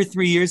like 2 or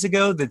 3 years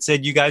ago that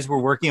said you guys were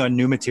working on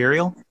new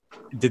material.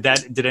 Did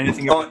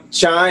anything?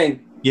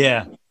 Shine.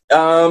 Yeah.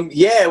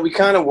 Yeah, we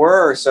kind of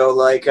were. So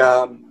like,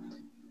 Mark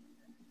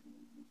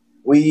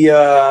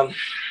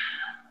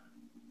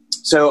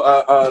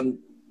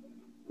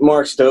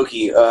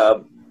Stokey,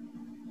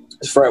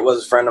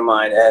 was a friend of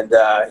mine, and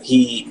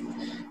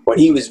when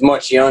he was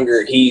much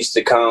younger, he used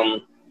to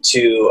come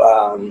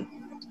to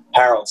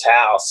Harold's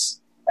house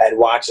and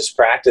watch us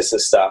practice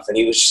and stuff. And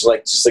he was just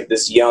like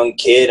this young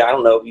kid. I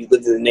don't know if he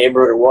lived in the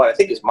neighborhood or what. I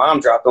think his mom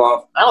dropped him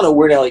off. I don't know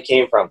where the hell he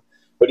came from,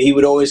 but he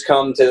would always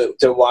come to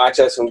watch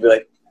us and be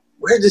like,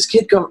 "Where'd this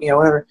kid come?"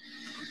 Whatever.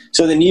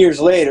 So then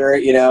years later,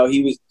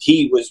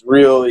 he was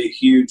really a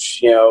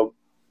huge,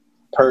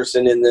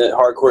 person in the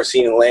hardcore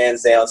scene in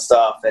Lansdale and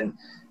stuff. And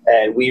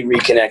we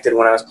reconnected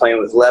when I was playing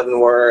with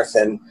Leavenworth,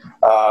 and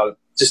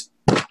just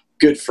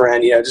good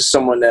friend, just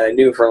someone that I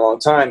knew for a long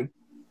time.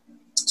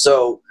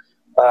 So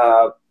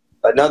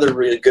another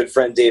really good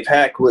friend, Dave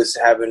Heck, was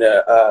having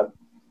a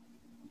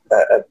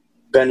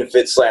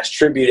benefit /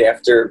 tribute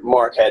after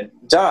Mark had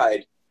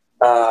died.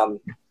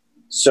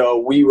 So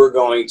we were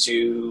going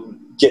to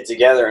get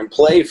together and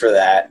play for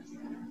that.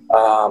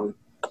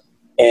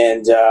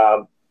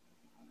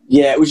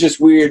 It was just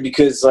weird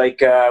because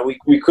like,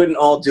 we couldn't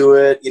all do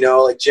it,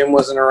 like Jim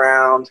wasn't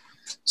around.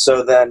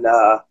 So then,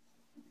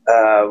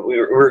 we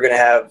were going to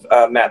have,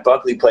 Matt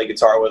Buckley play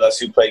guitar with us,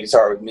 who played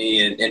guitar with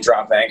me and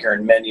Drop Anchor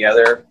and many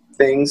other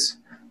things.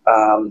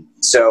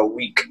 So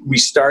we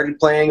started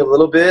playing a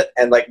little bit,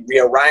 and like,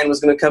 Ryan was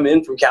going to come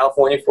in from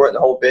California for it the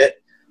whole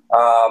bit.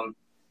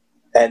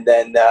 And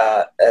then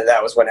that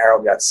was when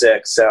Harold got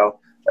sick. So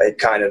it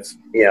kind of,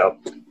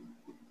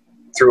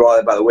 threw all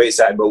that by the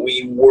wayside. But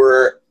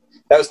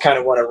that was kind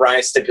of one of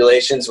Ryan's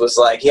stipulations, was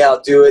like, yeah,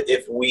 I'll do it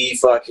if we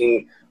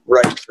fucking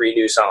write 3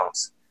 new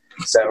songs.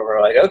 So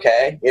we're like,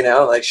 okay,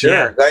 sure.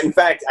 Yeah. In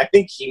fact, I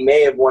think he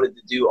may have wanted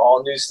to do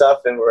all new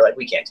stuff, and we're like,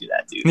 we can't do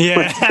that, dude.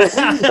 Yeah.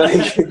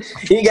 Like,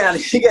 you got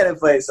to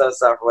play some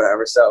stuff or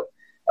whatever. So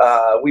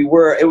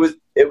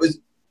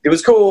it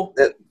was cool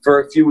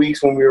for a few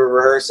weeks when we were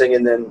rehearsing,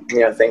 and then,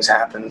 things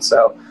happened.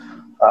 So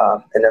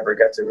it never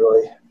got to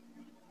really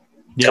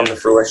come to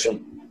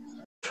fruition.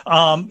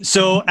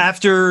 So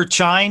after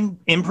Chine,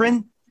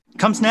 Imprint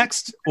comes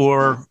next,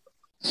 or?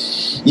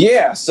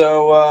 Yeah.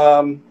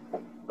 So,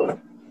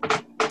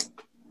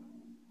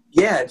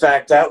 yeah, in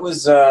fact, that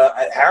was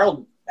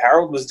Harold.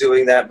 Harold was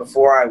doing that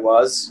before I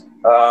was,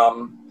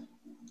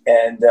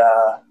 and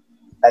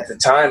at the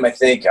time, I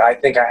think I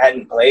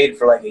hadn't played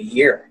for like a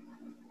year.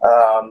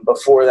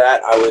 Before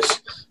that,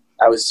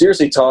 I was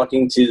seriously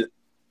talking to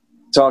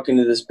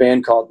this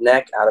band called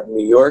Neck out of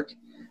New York,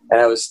 and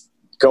I was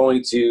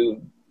going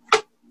to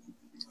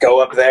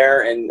go up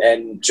there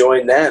and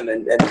join them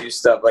and do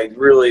stuff like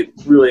really,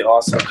 really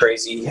awesome,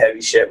 crazy, heavy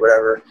shit,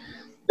 whatever.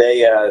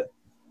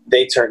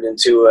 They turned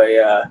into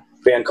a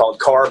band called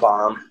Car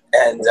Bomb,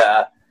 and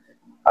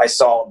I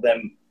saw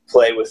them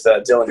play with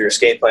Dillinger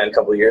Escape Plan a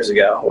couple of years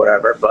ago,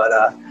 whatever.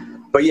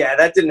 But yeah,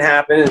 that didn't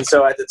happen, and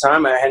so at the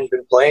time I hadn't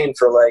been playing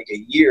for like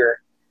a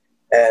year,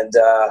 and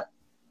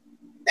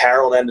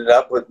Harold ended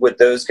up with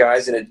those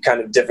guys in a kind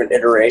of different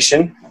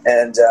iteration,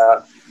 and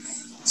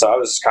so I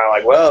was kind of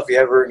like, well, if you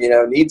ever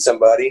need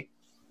somebody,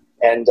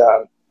 and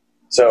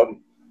so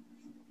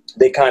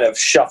they kind of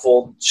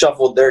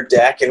shuffled their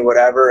deck and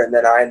whatever, and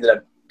then I ended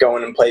up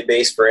going and play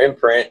bass for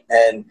Imprint,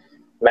 and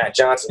Matt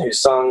Johnson, who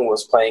sung,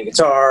 was playing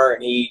guitar,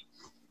 and he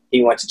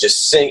went to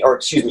just sing, or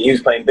excuse me, he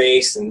was playing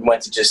bass and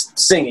went to just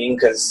singing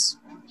because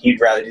he'd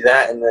rather do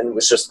that, and then it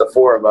was just the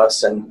four of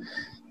us, and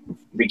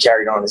we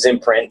carried on as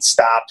Imprint,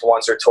 stopped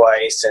once or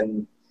twice,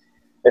 and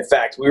in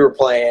fact, we were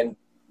playing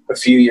a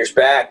few years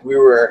back, we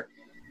were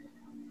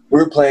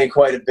playing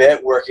quite a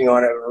bit, working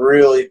on a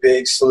really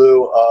big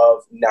slew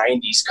of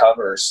 90s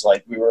covers.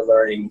 Like, we were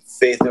learning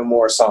Faith No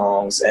More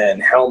songs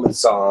and Helmet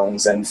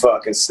songs and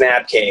fucking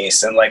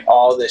Snapcase and, like,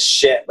 all this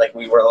shit. Like,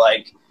 we were,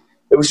 like,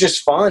 it was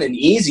just fun and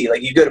easy.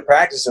 Like, you go to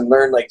practice and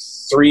learn, like,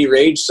 3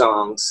 Rage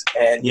songs.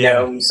 And, you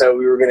know, so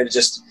we were going to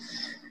just,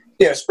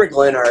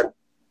 sprinkle in our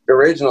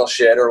original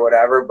shit or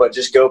whatever, but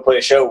just go play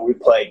a show where we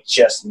play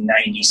just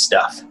 90s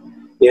stuff.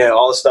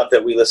 All the stuff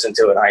that we listened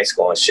to in high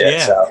school and shit.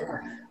 Yeah.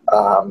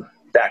 So,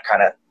 that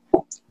kind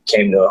of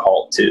came to a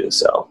halt too.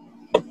 So,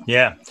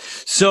 yeah.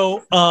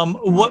 So,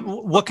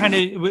 what kind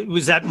of,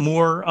 was that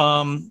more,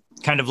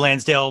 kind of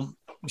Lansdale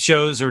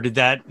shows, or did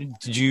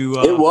you,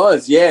 It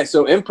was, yeah.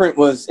 So Imprint,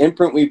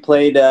 we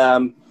played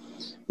at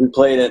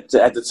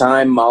the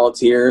time,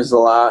 Moliteers a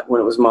lot when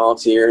it was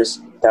Moliteers.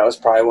 That was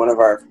probably one of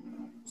our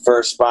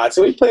first spots.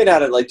 So we played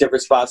out at like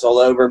different spots all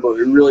over, but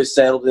we really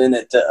settled in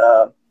at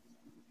the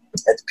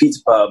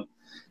Pizza Pub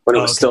when it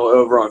was still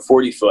over on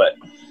 40 Foot.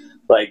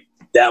 Like,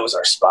 that was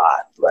our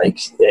spot. Like,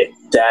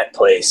 that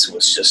place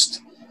was just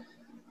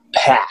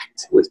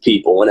packed with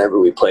people whenever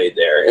we played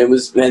there.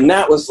 And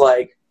that was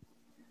like,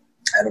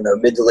 I don't know,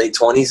 mid to late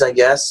 20s, I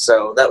guess.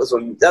 So that was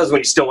when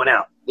you still went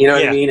out. You know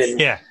what I mean?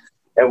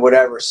 And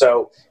whatever.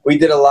 So we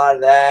did a lot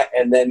of that,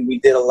 and then we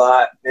did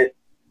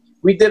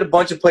a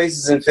bunch of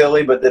places in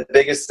Philly, but the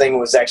biggest thing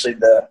was actually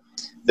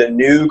the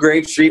new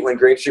Grape Street, when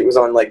Grape Street was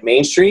on like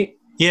Main Street.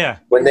 Yeah.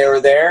 When they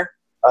were there,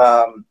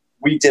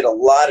 we did a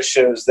lot of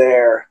shows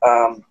there.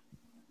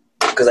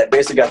 Because I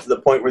basically got to the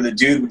point where the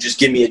dude would just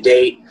give me a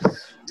date,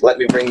 let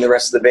me bring the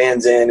rest of the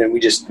bands in, and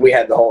we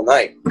had the whole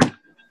night.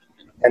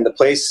 And the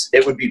place,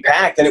 it would be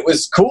packed, and it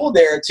was cool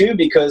there too,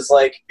 because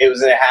like it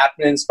was a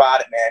happening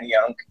spot at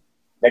Manayunk.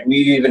 Like, we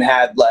even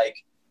had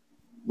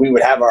we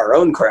would have our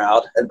own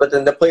crowd, but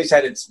then the place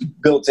had its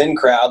built-in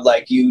crowd.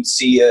 Like, you'd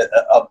see a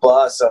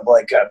bus of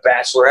like a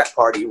bachelorette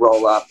party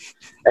roll up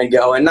and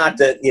go, and not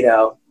that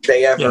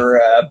they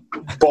ever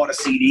bought a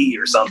CD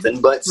or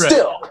something, but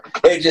still,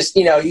 it just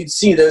you'd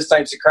see those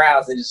types of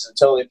crowds. They just a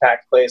totally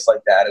packed place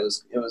like that. It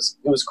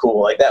was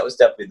cool. Like, that was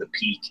definitely the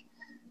peak,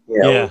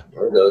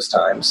 for those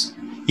times.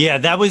 Yeah,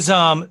 that was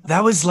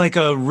like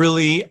I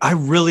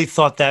really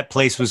thought that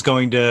place was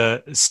going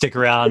to stick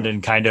around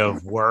and kind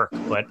of work,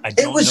 but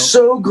it was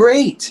so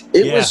great.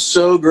 It was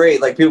so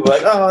great. Like, people were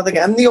like, oh,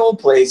 I'm the old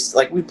place.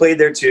 Like, we played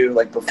there too,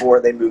 like before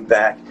they moved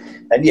back.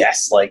 And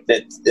yes, like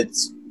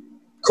it's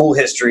cool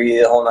history,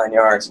 the whole 9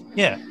 yards.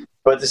 Yeah.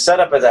 But the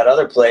setup at that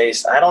other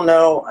place, I don't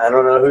know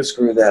who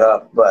screwed that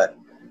up, but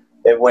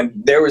when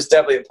there was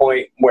definitely a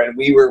point when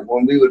we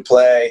would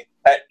play,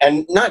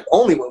 and not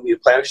only when we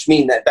would play, I just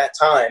mean at that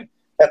time,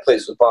 that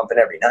place was bumping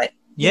every night.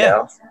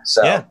 Yeah.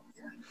 So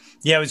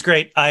yeah, it was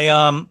great.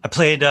 I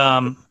played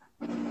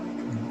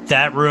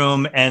that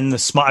room and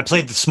I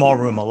played the small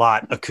room a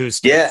lot,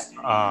 acoustic. Yeah.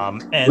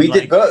 And we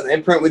did both.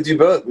 Imprint would do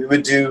both. We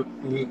would do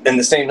in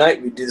the same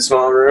night. We'd do the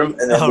small room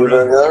and then move on to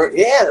the other room.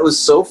 Yeah, it was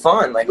so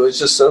fun. Like, it was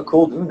just so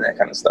cool doing that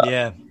kind of stuff.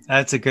 Yeah,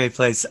 that's a great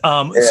place.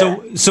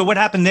 So what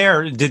happened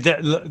there?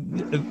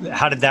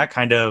 How did that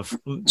kind of?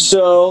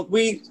 So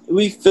we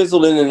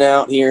fizzled in and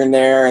out here and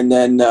there, and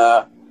then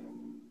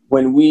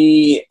when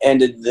we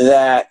ended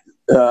that,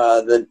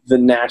 the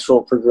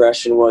natural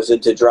progression was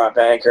to drop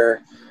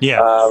Anchor.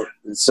 Yeah.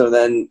 So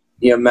then,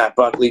 Matt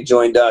Buckley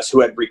joined us,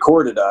 who had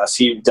recorded us.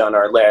 He'd done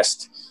our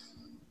last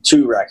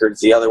 2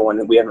 records, the other one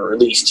that we haven't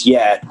released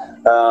yet.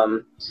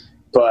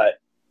 But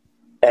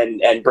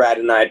Brad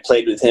and I had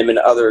played with him in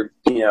other,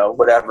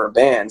 whatever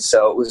bands.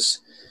 So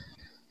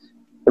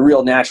a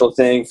real natural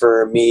thing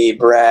for me,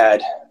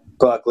 Brad,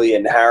 Buckley,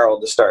 and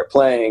Harold to start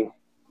playing.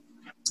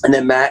 And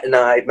then Matt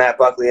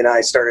Buckley and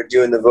I started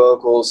doing the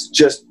vocals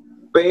just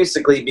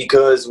basically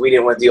because we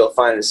didn't want to deal with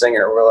finding a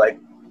singer. We're like,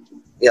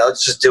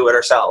 let's just do it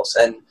ourselves.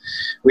 And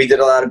we did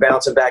a lot of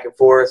bouncing back and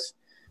forth.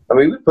 I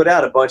mean, we put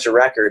out a bunch of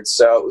records,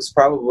 so it was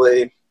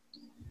probably,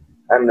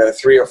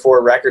 3 or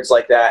 4 records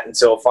like that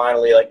until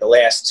finally, like the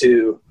last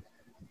 2,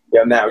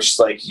 Matt was just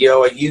like,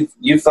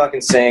 you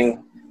fucking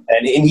sing,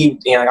 and he,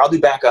 I'll do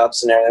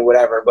backups and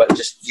whatever, but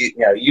just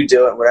you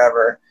do it,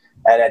 whatever.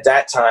 And at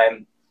that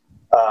time,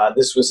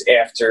 this was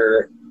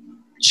after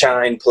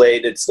Chine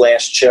played its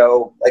last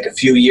show like a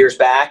few years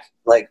back,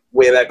 like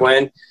way back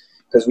when,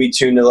 because we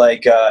tuned to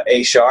like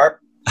A sharp,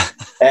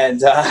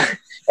 and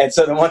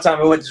so the one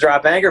time we went to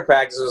drop anchor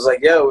practice, it was like,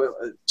 yo,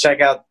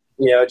 check out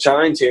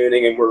Chine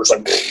tuning, and we were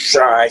just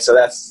like, all right, so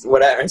that's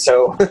whatever. And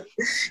so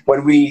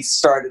when we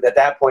started at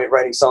that point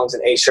writing songs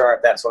in A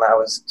sharp, that's when I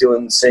was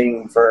doing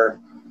singing for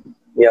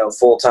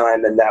full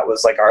time, and that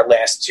was like our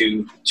last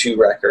two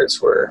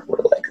records were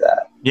like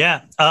that.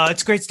 Yeah,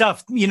 it's great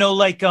stuff.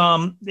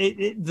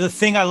 The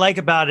thing I like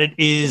about it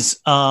is,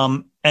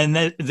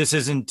 and this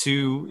isn't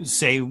to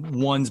say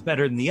one's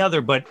better than the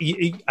other, but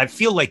I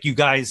feel like you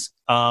guys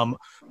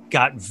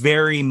got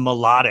very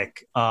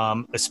melodic,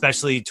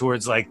 especially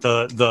towards like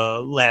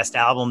the last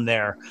album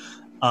there.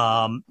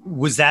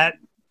 Was that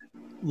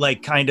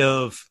like kind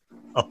of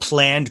a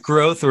planned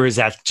growth, or is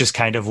that just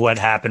kind of what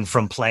happened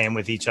from playing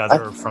with each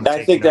other?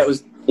 I think that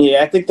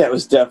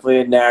was definitely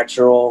a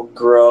natural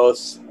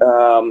growth,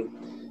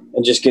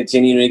 and just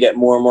continuing to get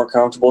more and more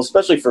comfortable,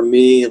 especially for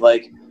me,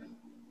 like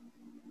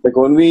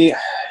when we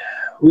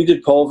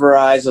did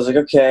Pulverize, I was like,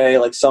 okay,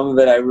 like some of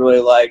it I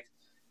really liked.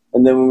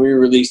 And then when we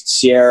released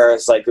Sierra,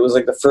 it was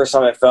like the first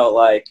time I felt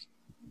like,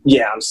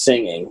 yeah, I'm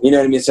singing, you know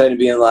what I mean? Instead of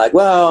being like,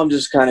 well, I'm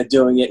just kind of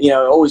doing it,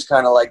 always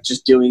kind of like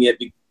just doing it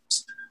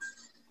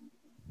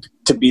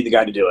to be the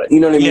guy to do it. You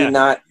know what I mean?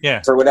 Not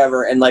for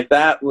whatever. And like,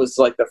 that was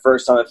like the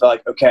first time I felt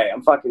like, okay,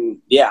 I'm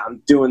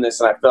doing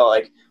this. And I felt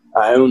like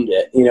I owned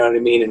it, you know what I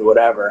mean? And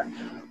whatever.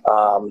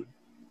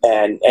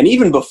 And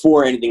even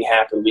before anything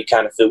happened,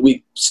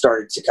 we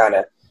started to kind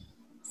of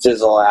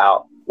fizzle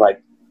out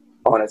like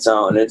on its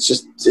own.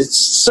 It's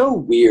so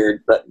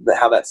weird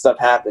how that stuff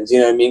happens. You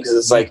know what I mean? Cause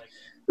it's like,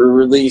 we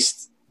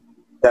released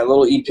that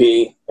little EP.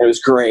 It was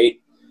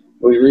great.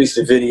 We released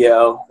a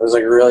video. It was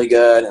like really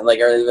good and like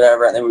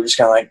whatever. And then we were just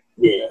kind of like,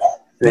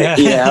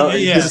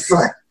 Just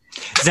like,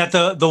 is that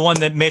the one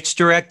that Mitch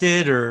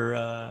directed,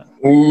 or?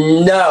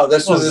 No,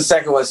 this was the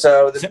second one.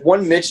 So the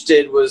one Mitch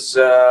did was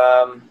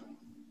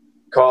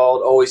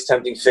called Always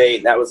Tempting Fate.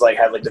 And that was like,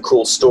 had like the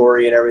cool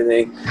story and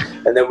everything.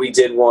 And then we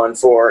did one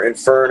for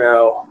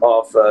Inferno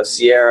off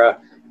Sierra.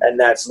 And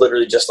that's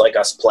literally just like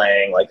us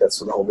playing. Like that's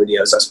what the whole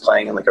video is, us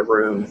playing in like a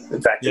room. In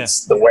fact,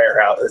 it's the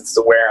warehouse. It's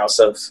the warehouse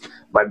of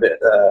my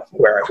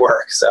where I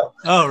work. So.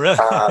 Oh, really?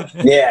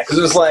 Yeah, because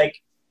it was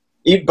like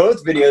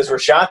both videos were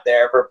shot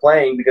there for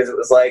playing, because it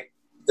was like,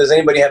 does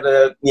anybody have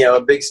a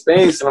big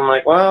space? And I'm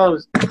like, well,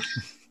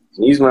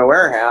 use my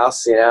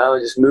warehouse.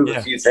 Just move a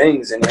few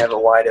things, and you have a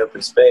wide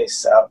open space.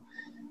 So.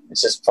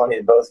 It's just funny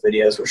that both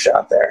videos were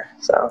shot there.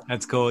 So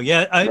that's cool.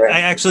 Yeah,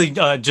 I actually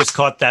just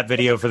caught that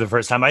video for the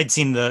first time. I'd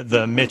seen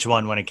the Mitch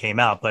one when it came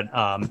out, but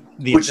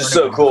which is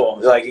so cool.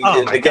 Like he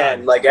did,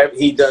 again, like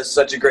he does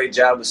such a great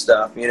job with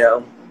stuff.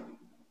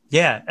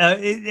 Yeah,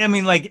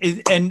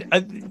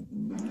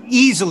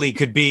 easily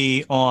could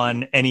be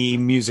on any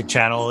music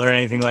channel or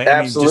anything like.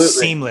 Absolutely, just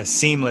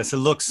seamless. It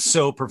looks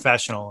so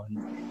professional.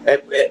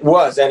 It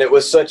was, and it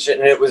was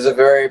it was a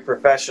very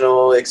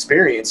professional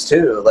experience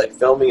too, like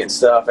filming and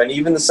stuff. And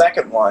even the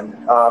second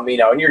one,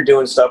 and you're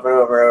doing stuff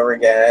over and over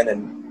again,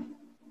 and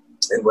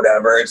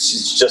whatever.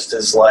 It's just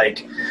as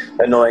like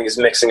annoying as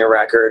mixing a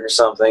record or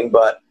something,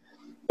 but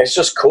it's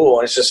just cool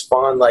and it's just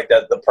fun. Like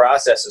the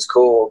process is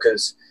cool,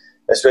 because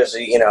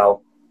especially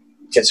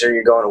consider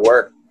you're going to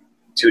work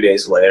 2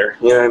 days later.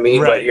 You know what I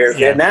mean? Right. But you're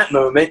in that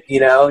moment.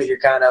 You're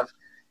kind of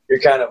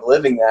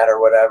living that or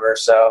whatever.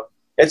 So.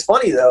 It's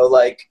funny though,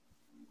 like,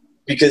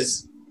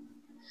 because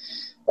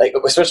like,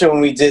 especially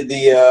when we did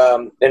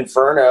the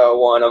Inferno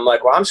one, I'm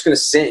like, well, I'm just going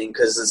to sing,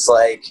 because it's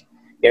like,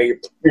 you're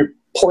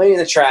playing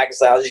the track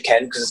as loud as you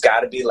can, because it's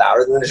got to be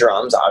louder than the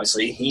drums.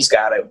 Obviously, he's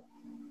got to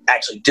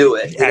actually do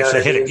it.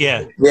 Actually hit it,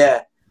 yeah.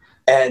 Yeah.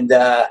 And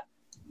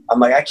I'm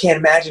like, I can't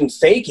imagine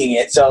faking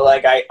it. So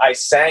like I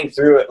sang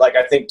through it like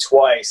I think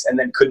twice, and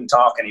then couldn't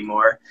talk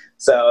anymore.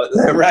 So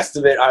the rest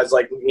of it, I was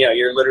like,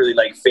 you're literally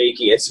like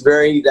faking. It's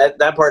very that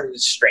part of it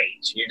is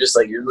strange. You're just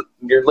like you're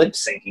lip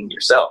syncing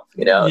yourself.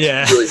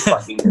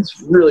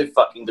 It's really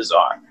fucking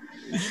bizarre.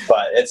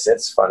 But it's a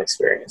fun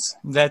experience.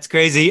 That's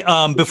crazy.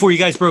 Before you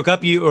guys broke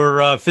up,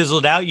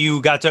 fizzled out,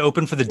 you got to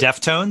open for the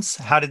Deftones.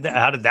 How did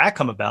that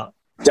come about?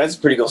 That's a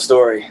pretty cool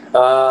story.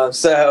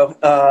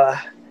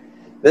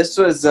 This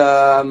was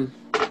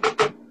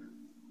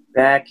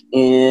back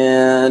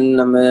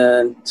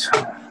in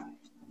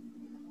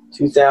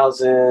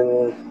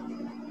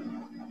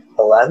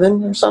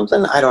 2011 or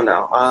something. I don't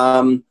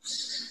know.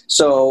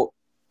 So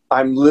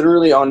I'm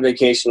literally on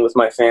vacation with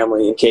my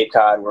family in Cape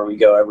Cod, where we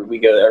go every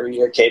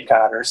year. Cape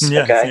Coders,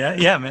 Yeah, okay,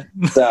 yeah, man.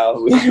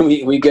 so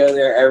we go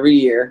there every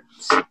year,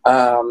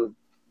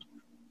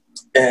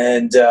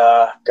 and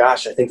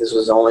gosh, I think this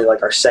was only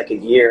like our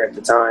second year at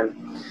the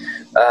time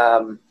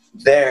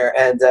there,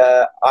 and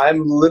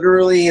I'm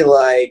literally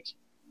like,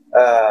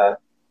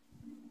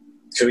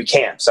 so we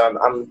camp, so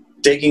I'm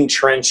digging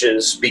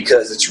trenches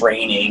because it's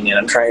raining, and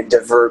I'm trying to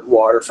divert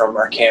water from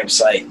our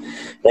campsite,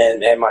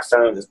 and my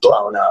phone is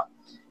blowing up.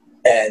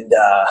 And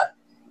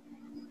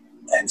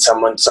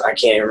someone's, I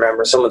can't even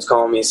remember, someone's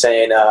calling me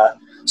saying,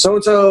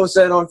 so-and-so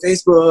said on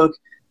Facebook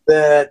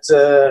that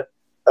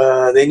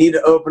they need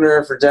an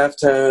opener for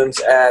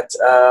Deftones at,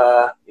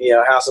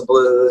 House of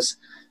Blues,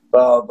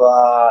 blah, blah,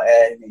 blah,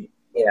 and,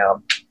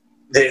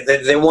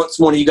 they want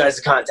one of you guys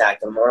to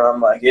contact them. Or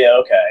I'm like, yeah,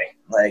 okay.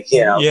 Like,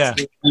 Yeah.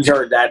 You've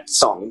heard that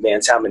song and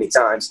dance how many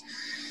times?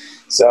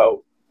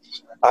 So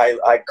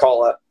I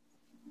call up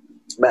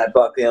Matt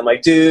Buckley. I'm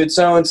like, dude,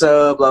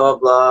 so-and-so, blah, blah,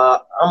 blah.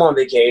 I'm on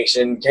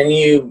vacation. Can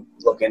you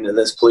look into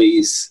this,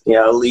 please?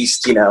 At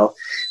least,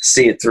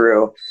 see it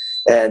through.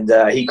 And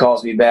he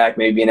calls me back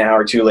maybe an hour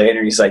or two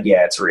later. He's like,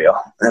 yeah, it's real.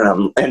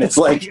 And it's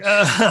like,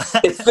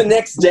 it's the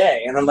next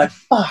day. And I'm like,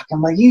 fuck.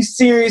 I'm like, you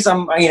serious?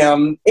 I'm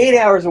 8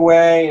 hours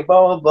away,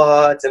 blah, blah,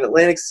 blah. It's in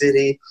Atlantic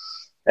City.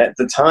 At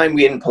the time,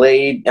 we hadn't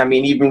played. I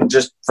mean, even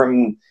just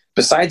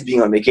besides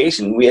being on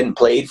vacation, we hadn't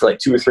played for like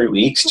 2 or 3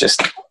 weeks,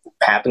 just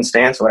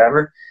happenstance,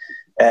 whatever.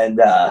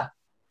 And I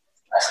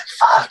was like,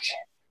 fuck.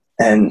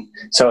 And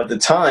so at the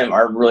time,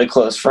 our really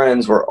close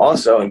friends were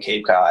also in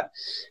Cape Cod.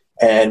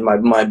 And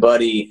my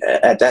buddy,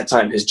 at that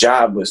time, his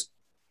job was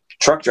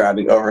truck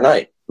driving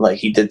overnight. Like,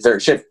 he did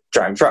third shift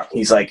driving truck.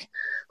 He's like,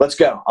 let's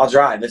go. I'll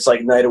drive. It's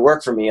like night of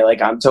work for me.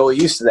 Like, I'm totally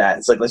used to that.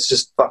 It's like, let's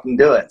just fucking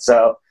do it.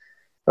 So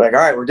we're like, all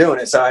right, we're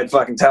doing it. So I'd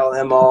fucking tell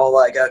them all,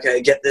 like,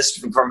 okay, get this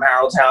from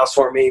Harold's house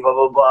for me, blah,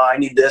 blah, blah. I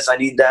need this. I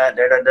need that,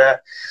 da, da, da.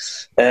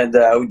 And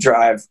we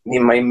drive, me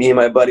and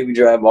my buddy, we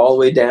drive all the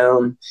way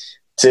down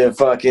to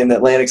fucking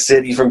Atlantic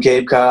City from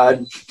Cape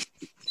Cod.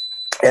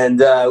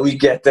 And we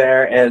get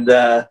there, and,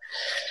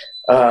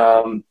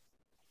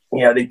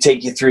 they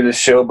take you through the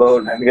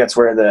showboat. I think that's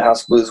where the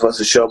House of Blues was,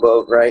 the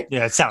showboat, right?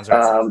 Yeah, it sounds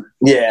right.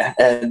 Yeah,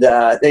 and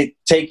they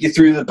take you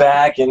through the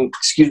back, and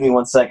excuse me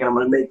one second, I'm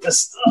going to make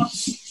this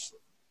stuff.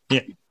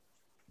 Yeah.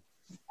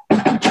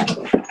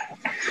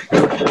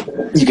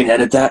 You can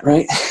edit that,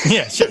 right?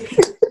 Yeah, sure.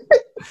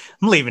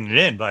 I'm leaving it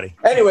in, buddy.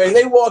 Anyway,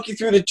 they walk you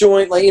through the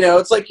joint, like,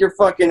 it's like you're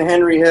fucking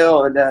Henry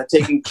Hill and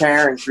taking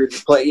Karen through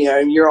the play,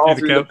 and you're all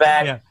through the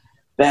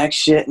back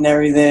shit and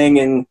everything,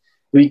 and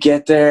we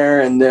get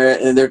there, and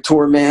their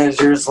tour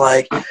manager's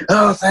like,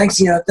 oh, thanks,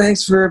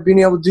 thanks for being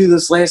able to do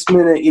this last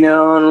minute, and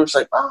we're just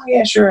like, oh,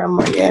 yeah, sure. I'm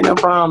like, yeah, no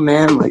problem,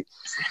 man. Like,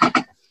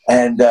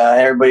 and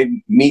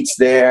everybody meets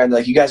there, and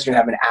like, you guys are gonna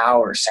have an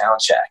hour sound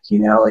check,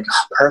 like,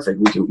 oh, perfect.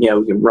 We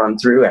can run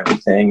through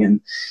everything,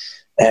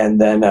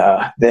 and then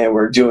they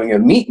were doing a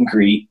meet and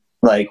greet,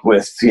 like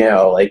with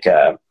VIP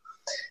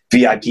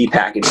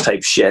package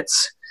type shits,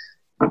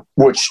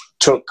 which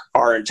took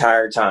our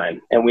entire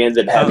time, and we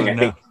ended up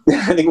having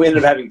I think we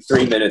ended up having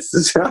 3 minutes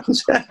to sound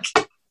check.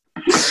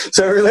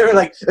 So we were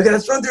like, okay,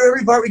 let's run through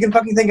every part we can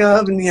fucking think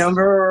of, and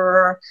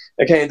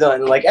okay,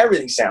 done. Like,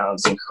 everything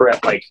sounds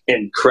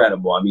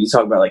incredible. I mean, you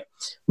talk about like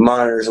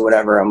monitors or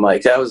whatever. I'm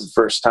like, that was the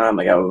first time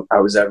like I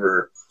was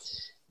ever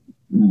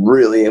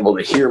really able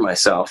to hear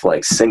myself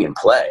like sing and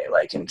play,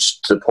 like, and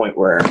to the point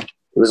where it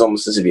was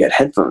almost as if you had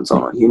headphones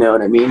on. You know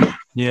what I mean?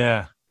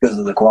 Yeah. Because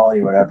of the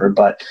quality or whatever.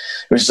 But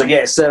it was just like,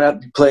 yeah, set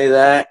up, play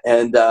that,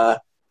 and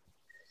that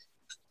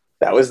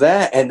was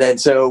that. And then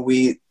so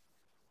we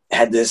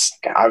had this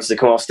obviously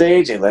come off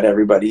stage. They let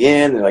everybody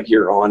in. They're like,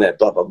 you're on at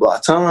blah blah blah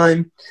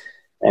time.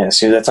 And as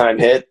soon as that time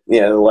hit,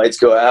 the lights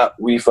go out.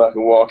 We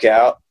fucking walk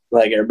out.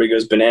 Like, everybody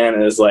goes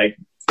bananas. Like,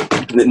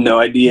 no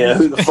idea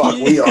who the fuck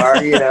we are,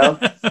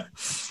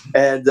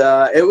 And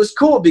it was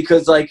cool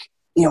because, like,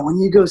 when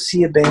you go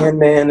see a band,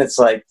 man, it's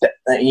like,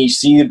 and you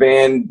see the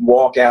band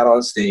walk out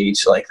on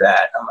stage like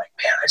that. I'm like,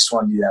 man, I just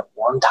want to do that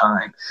one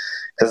time.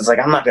 Because it's like,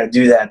 I'm not going to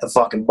do that at the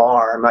fucking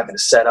bar. I'm not going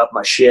to set up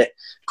my shit,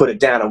 put it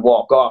down, and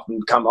walk off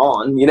and come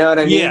on. You know what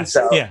I mean? Yeah,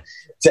 so yeah.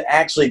 To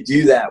actually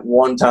do that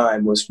one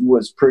time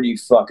was pretty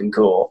fucking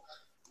cool.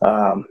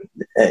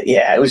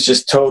 Yeah, it was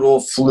just total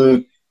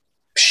fluke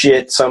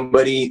shit.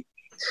 Somebody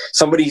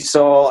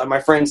saw, and my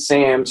friend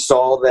Sam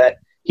saw that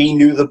he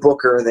knew the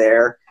booker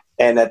there.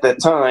 And at that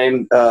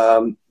time,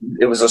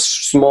 it was a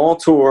small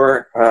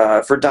tour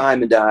for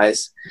Diamond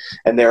Eyes,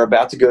 and they were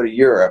about to go to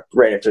Europe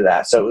right after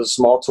that. So it was a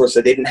small tour,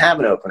 so they didn't have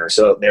an opener.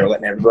 So they were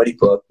letting everybody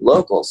book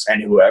locals,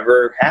 and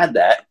whoever had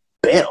that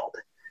bailed.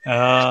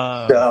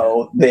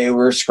 So they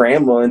were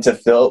scrambling to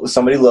fill it with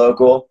somebody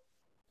local.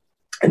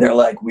 And they're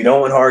like, we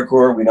don't want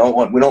hardcore. We don't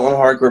want a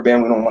hardcore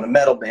band. We don't want a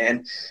metal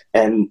band.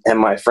 And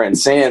my friend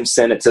Sam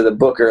sent it to the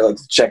booker, like,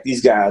 check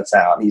these guys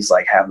out. And he's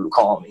like, have them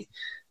call me.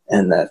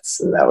 And that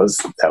was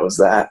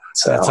that.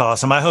 So that's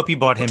awesome. I hope you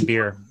bought him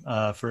beer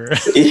for.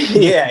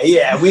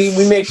 Yeah.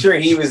 We make sure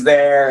he was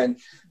there, and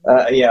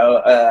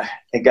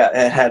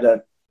it had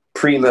a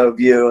primo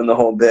view and the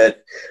whole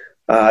bit.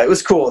 It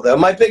was cool though.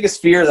 My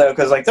biggest fear though,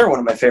 because like they're one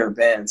of my favorite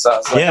bands, so I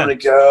was like, I'm gonna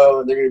go,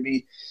 and they're gonna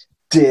be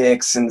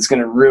dicks, and it's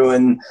gonna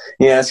ruin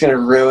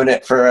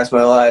it for the rest of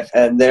my life.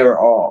 And they were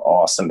all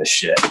awesome as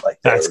shit. Like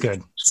that's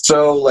good.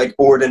 So like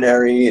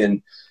ordinary,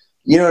 and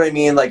you know what I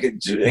mean. Like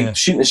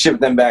shooting the shit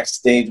with them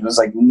backstage was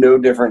like no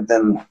different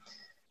than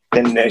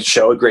the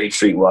show at Great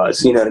Street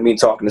was. You know what I mean?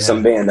 Talking to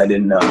some band I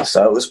didn't know,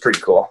 so it was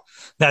pretty cool.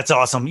 That's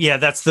awesome. Yeah,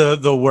 that's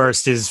the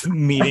worst is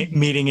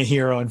meeting a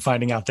hero and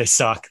finding out they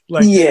suck.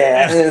 Like,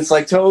 and it's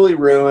like totally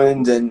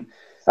ruined. And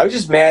I was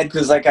just mad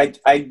because like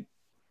I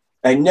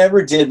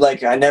never did,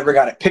 like I never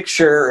got a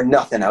picture or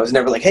nothing. I was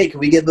never like, hey, can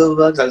we get blah,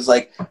 blah, blah? I was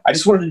like, I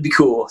just wanted to be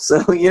cool. So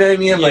you know what I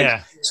mean? I'm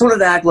like, just wanted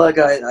to act like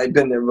I'd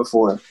been there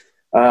before.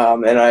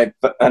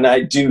 And I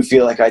do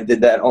feel like I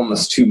did that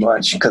almost too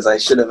much, because I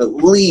should have at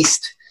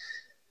least,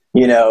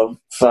 you know,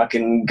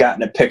 fucking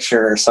gotten a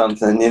picture or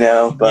something, you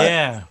know.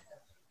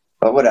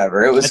 But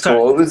whatever, it was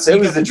cool. It was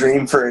the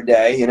dream for a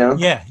day, you know.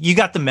 Yeah, you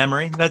got the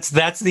memory. That's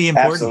the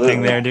important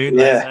thing there, dude.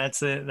 Yeah,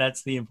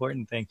 that's the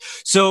important thing.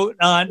 So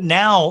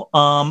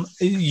now,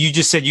 you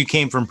just said you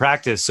came from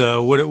practice.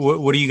 So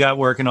what do you got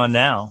working on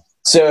now?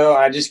 So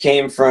I just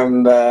came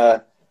from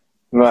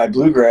my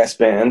bluegrass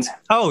band.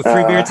 Oh,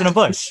 Three Beards in a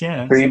Bush.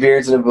 Yeah, Three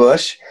Beards in a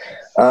Bush,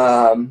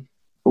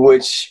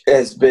 which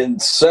has been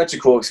such a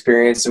cool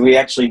experience. I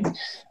actually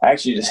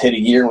just hit a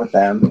year with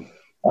them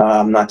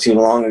not too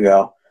long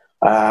ago.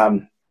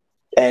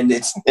 And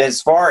it's,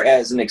 as far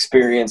as an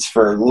experience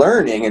for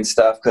learning and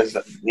stuff, because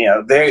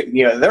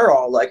they're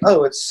all like,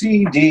 oh, it's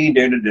C D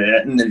da da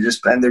da, and they're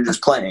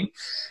just playing,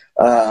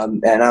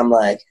 and I'm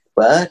like,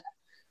 what?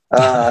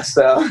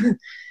 So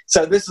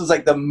this is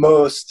like the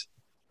most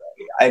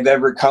I've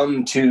ever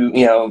come to,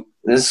 you know,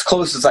 as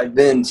close as I've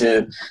been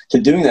to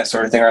doing that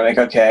sort of thing. Where I'm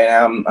like, okay,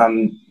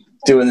 I'm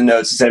doing the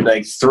notes instead of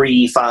like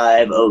 3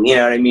 5 0, you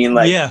know what I mean?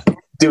 Like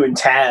doing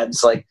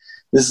tabs. Like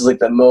this is like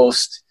the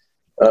most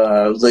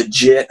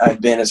legit I've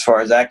been as far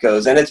as that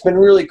goes. And it's been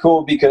really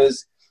cool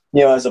because,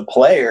 you know, as a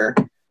player,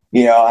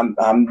 you know,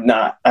 I'm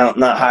not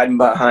hiding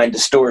behind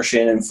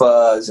distortion and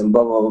fuzz and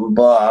blah, blah, blah,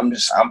 blah.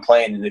 I'm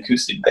playing an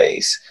acoustic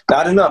bass,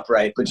 not an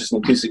upright, but just an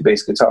acoustic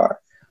bass guitar.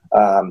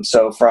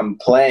 So from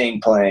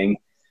playing,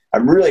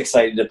 I'm really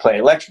excited to play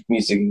electric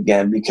music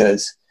again,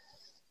 because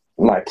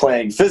my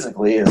playing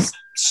physically is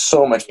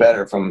so much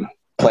better from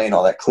playing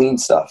all that clean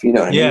stuff, you know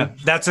what I mean? Yeah,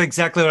 that's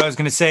exactly what I was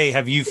going to say.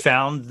 Have you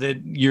found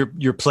that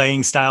your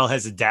playing style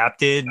has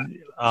adapted?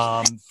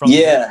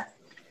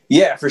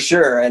 Yeah, for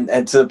sure.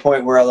 And to the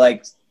point where,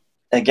 like,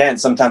 again,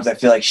 sometimes I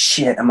feel like,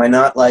 shit, am I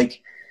not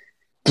like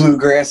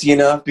bluegrassy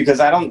enough? Because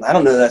I don't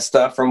know that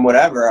stuff from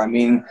whatever. I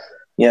mean,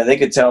 you know, they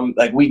could tell,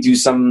 like, we do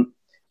some,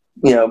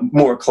 you know,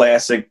 more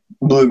classic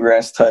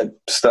bluegrass type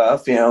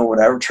stuff, you know,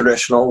 whatever,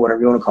 traditional, whatever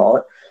you want to call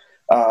it.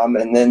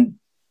 And then,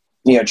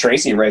 you know,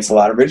 Tracy writes a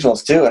lot of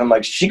originals too. And I'm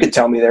like, she could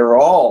tell me they were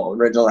all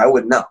original. I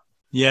wouldn't know.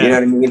 Yeah. You know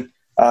what I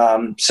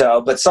mean?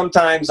 But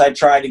sometimes I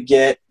try to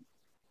get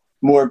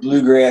more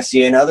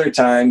bluegrassy, and other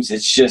times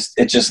it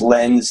just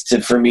lends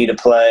for me to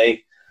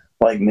play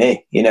like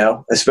me, you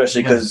know,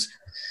 especially because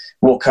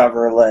we'll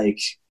cover like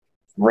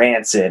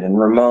Rancid and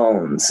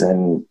Ramones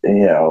and,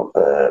 you know,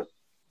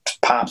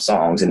 pop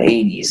songs and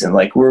 80s. And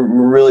like, we're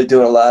really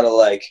doing a lot of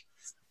like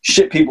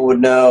shit people would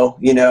know,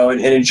 you know,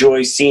 and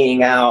enjoy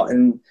seeing out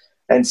and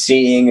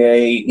seeing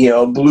a, you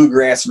know,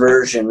 bluegrass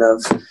version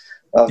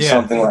of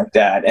something like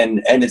that.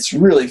 And it's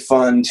really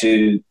fun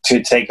to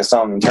take a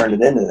song and turn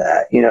it into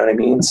that, you know what I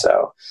mean?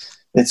 So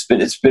it's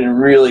been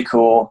really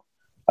cool.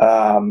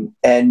 And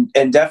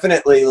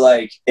definitely,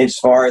 like, as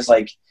far as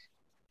like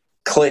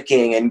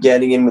clicking and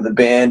getting in with the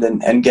band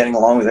and getting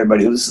along with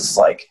everybody, it was just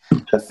like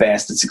the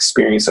fastest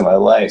experience of my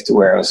life, to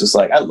where I was just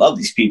like, I love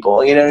these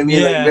people, you know what I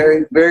mean? Like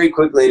very, very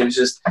quickly,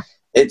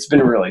 it's been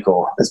really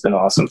cool. It's been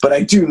awesome. But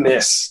I do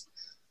miss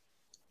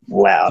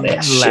loud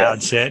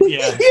shit.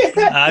 Yeah.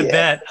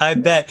 I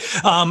bet.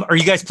 Are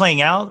you guys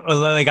playing out?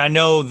 Like, I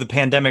know the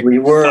pandemic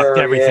fucked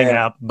everything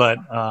up, but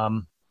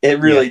it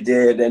really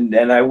did.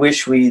 And I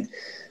wish we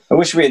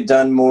had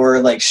done more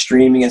like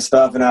streaming and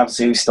stuff, and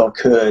obviously we still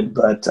could,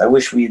 but I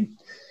wish we'd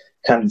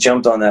kind of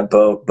jumped on that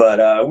boat.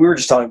 But we were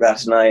just talking about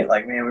tonight,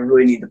 like, man, we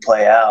really need to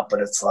play out,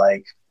 but it's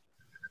like,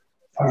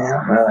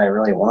 well, I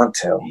really want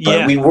to.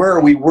 But we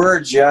were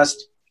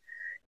just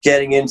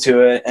getting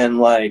into it, and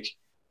like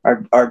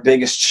our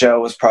biggest show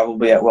was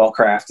probably at Well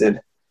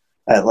Crafted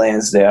at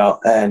Lansdale,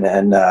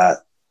 and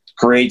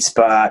great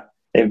spot.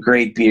 They have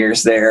great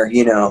beers there,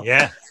 you know.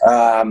 Yeah.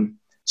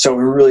 So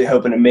we're really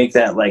hoping to make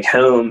that like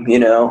home, you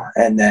know,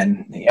 and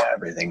then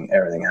everything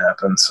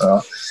happened. So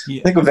I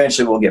think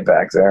eventually we'll get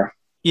back there.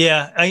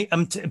 Yeah,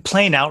 I'm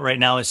playing out right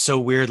now is so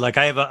weird. Like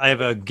I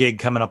have a gig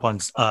coming up on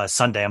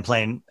Sunday. I'm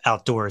playing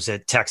outdoors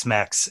at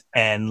Tex-Mex,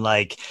 and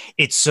like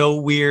it's so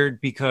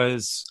weird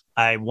because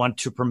I want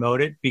to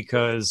promote it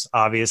because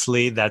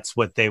obviously that's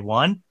what they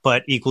want.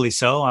 But equally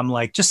so, I'm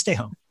like, just stay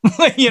home.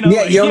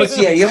 Yeah, you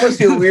almost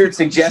feel weird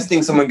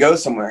suggesting someone go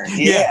somewhere.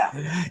 Yeah.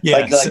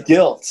 Like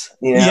guilt,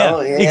 Yeah,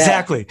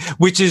 exactly.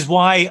 Which is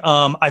why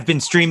I''ve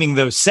been streaming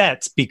those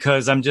sets,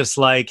 because I'm just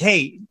like,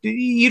 hey,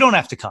 you don't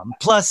have to come.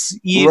 Plus,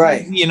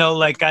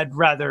 like I'd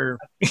rather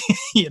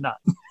you not.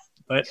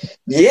 But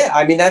yeah,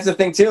 I mean that's the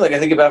thing too. Like I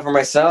think about it for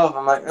myself,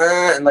 I'm like,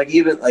 and like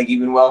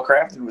even Well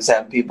Crafted was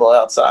having people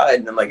outside,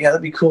 and I'm like, yeah,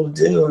 that'd be cool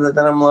to do. And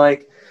then I'm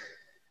like,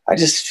 I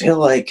just feel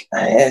like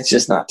it's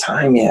just not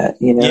time yet.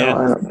 Yeah.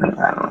 I don't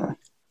know.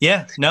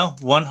 Yeah, no,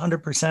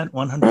 100%,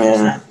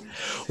 100%.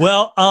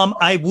 Well,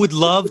 I would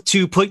love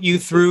to put you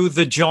through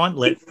the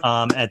jauntlet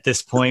at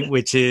this point,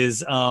 which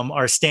is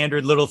our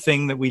standard little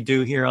thing that we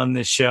do here on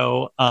this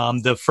show.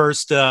 The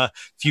first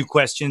few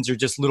questions are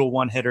just little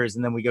one-hitters,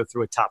 and then we go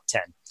through a top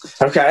 10.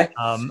 Okay.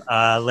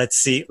 Let's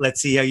see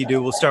how you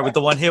do. We'll start with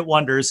the one-hit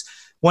wonders.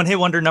 One-hit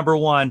wonder number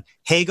one,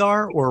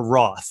 Hagar or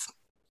Roth?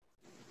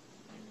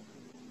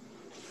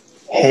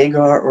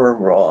 Hagar or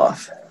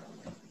Roth?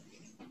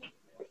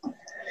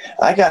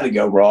 I got to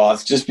go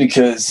Roth just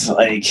because,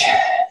 like,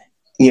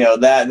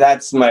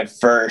 that's my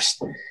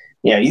first,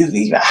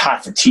 you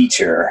Hot for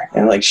Teacher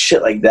and like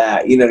shit like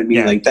that. You know what I mean?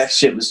 Yeah. Like that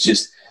shit was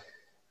just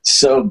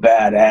so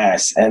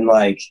badass. And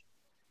like,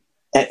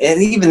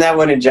 and even that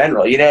one in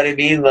general, you know what I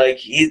mean?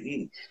 Like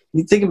you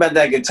think about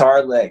that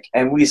guitar lick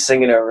and we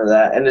singing over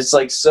that. And it's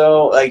like,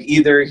 so like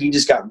either he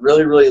just got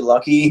really, really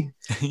lucky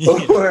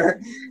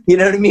or, you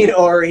know what I mean?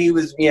 Or he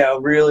was,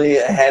 really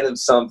ahead of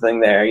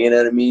something there. You know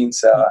what I mean?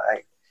 So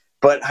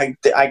But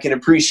I can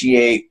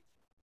appreciate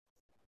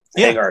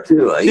Hagar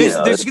too.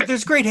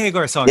 There's great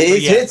Hagar songs.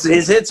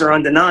 His hits are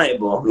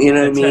undeniable. You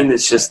know what I mean? Right.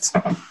 It's just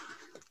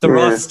the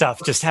Roth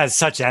stuff just has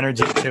such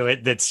energy to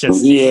it. That's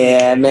just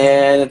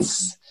man.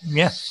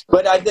 Yeah.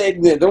 But I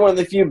think they're one of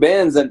the few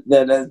bands that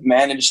have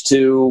managed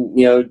to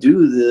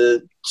do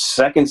the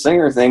second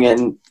singer thing,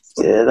 and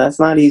that's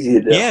not easy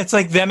to do. Yeah, it's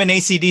like them and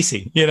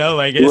AC/DC.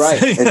 Like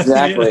right,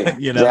 exactly,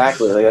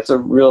 exactly. Like that's a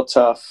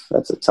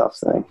tough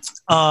thing.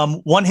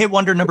 One hit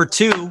wonder number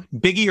two,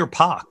 Biggie or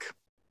Pac?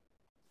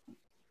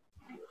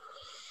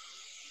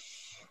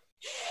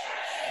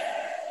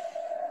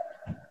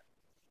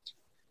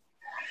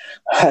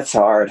 That's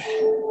hard.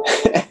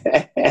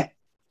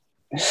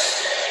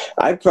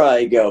 I'd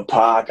probably go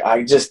Pac.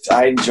 I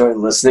enjoy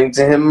listening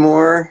to him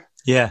more.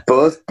 Yeah.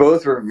 Both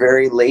were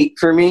very late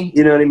for me.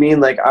 You know what I mean?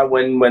 Like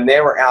when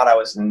they were out, I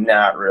was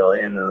not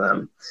really into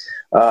them.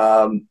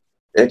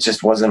 It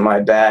just wasn't my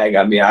bag.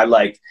 I mean, I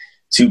liked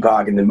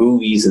Tupac in the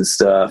movies and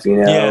stuff,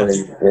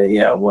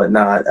 and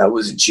whatnot.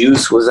 Was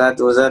Juice? Was that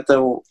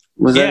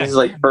his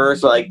like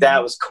first? Like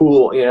that was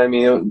cool. You know what I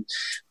mean?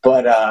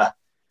 But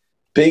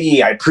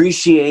Biggie, I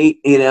appreciate.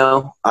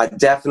 I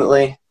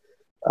definitely.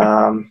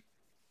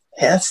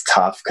 Yeah, it's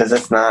tough because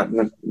it's not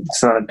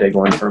a big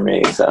one for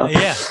me. So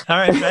yeah, all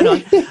right,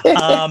 right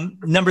on.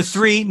 Number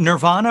three,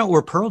 Nirvana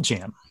or Pearl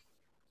Jam?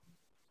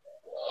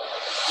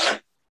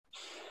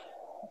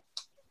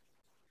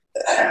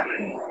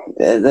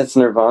 That's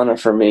Nirvana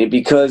for me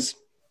because,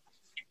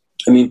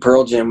 I mean,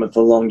 Pearl Jam with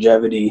the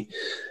longevity,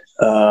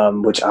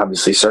 which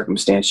obviously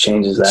circumstance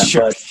changes that,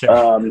 sure.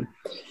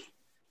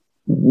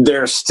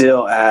 They're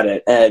still at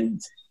it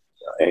and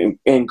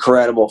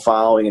incredible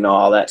following and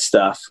all that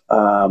stuff.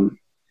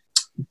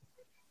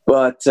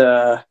 But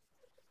I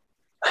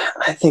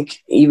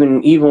think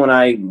even when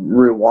I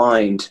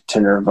rewind to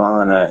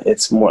Nirvana,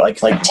 it's more like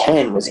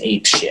 10 was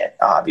ape shit,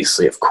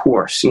 obviously, of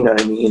course, you know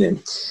what I mean?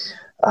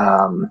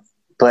 And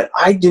but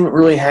I didn't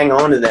really hang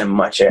on to them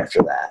much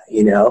after that,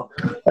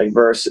 like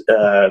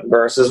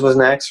Versus was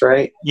next,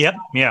 right? Yep,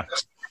 yeah.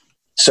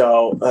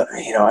 So,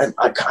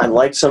 I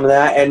liked some of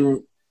that,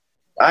 and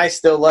I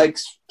still like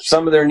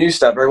some of their new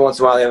stuff. Every once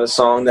in a while they have a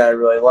song that I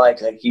really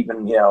like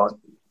even,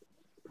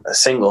 a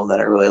single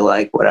that I really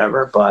like,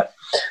 whatever, but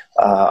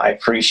I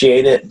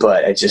appreciate it,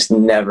 but it just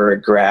never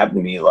grabbed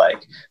me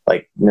like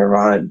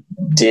Nirvana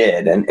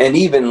did. And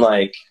even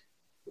like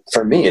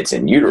for me it's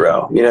In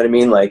Utero, you know what I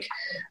mean? Like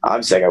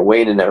obviously I got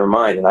Wayne and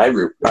Nevermind, and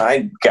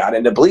I got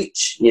into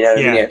Bleach, you know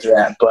what I mean, after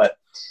that. But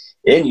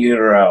In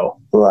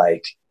Utero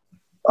like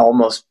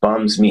almost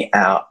bums me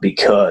out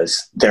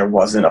because there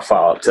wasn't a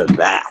follow-up to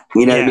that,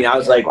 you know what I mean? I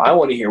was like, I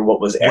want to hear what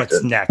was after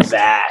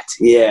that.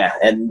 Yeah,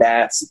 and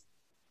that's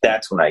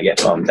when I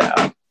get bummed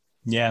out.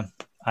 Yeah.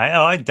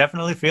 I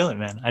definitely feel it,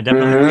 man. I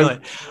definitely feel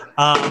it.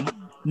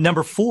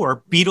 Number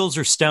four, Beatles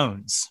or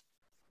Stones?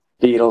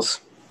 Beatles.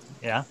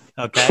 Yeah.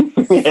 Okay.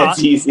 Yeah,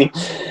 it's easy.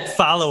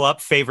 Follow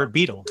up, favorite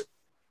Beatle?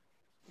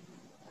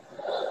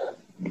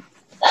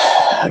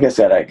 Like I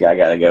said, I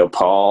gotta go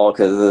Paul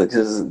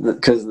because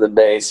of the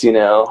bass,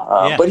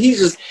 But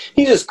he's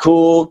just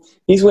cool.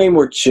 He's way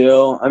more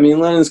chill. I mean,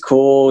 Lennon's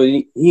cool.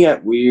 He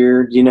got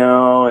weird,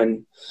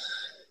 and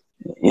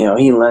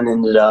he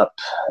Lennoned it up,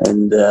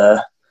 and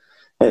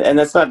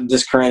that's not to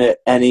discredit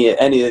any of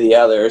the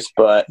others,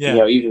 but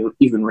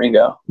even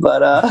Ringo.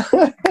 But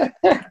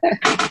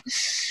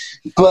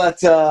But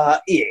yeah,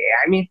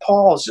 I mean,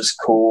 Paul's just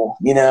cool.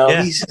 You know,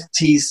 Yeah.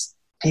 he's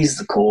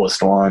the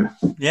coolest one.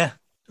 Yeah.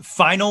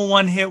 Final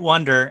one-hit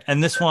wonder,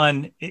 and this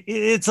one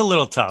it's a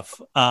little tough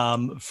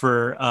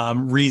for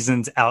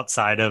reasons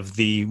outside of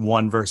the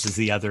one versus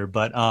the other.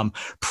 But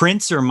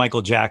Prince or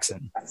Michael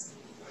Jackson?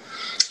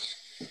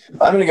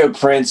 I'm gonna go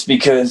Prince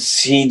because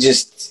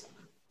he's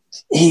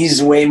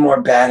way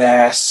more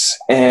badass,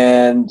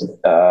 and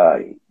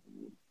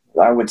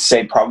I would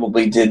say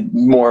probably did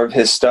more of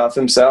his stuff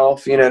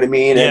himself. You know what I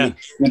mean? Yeah. And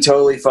he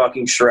totally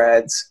fucking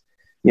shreds.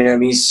 You know what I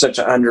mean? He's such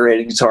an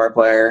underrated guitar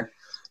player.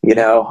 You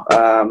know.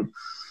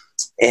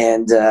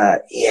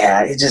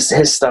 Yeah, it just,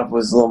 his stuff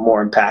was a little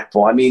more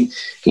impactful. I mean,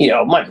 you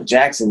know, Michael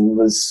Jackson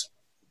was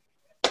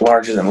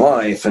larger than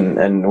life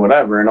and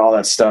whatever and all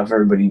that stuff.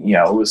 Everybody, you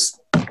know, was,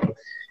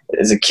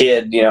 as a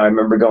kid, you know, I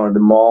remember going to the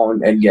mall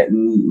and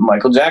getting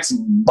Michael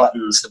Jackson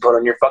buttons to put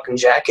on your fucking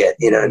jacket.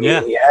 You know what I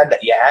mean? Yeah.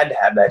 You had to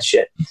have that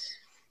shit.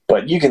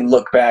 But you can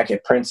look back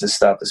at Prince's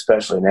stuff,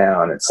 especially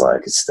now, and it's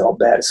like, it's still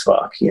bad as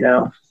fuck, you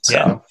know? So.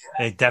 Yeah,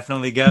 it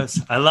definitely goes.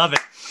 I love it.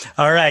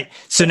 All right.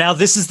 So now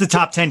this is the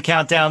top 10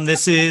 countdown.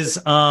 This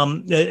is,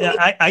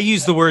 I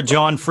use the word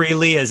John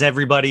freely, as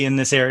everybody in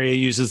this area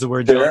uses the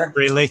word John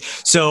freely.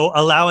 So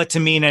allow it to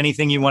mean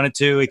anything you want it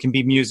to. It can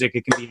be music.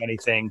 It can be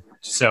anything.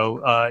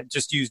 So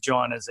just use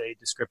John as a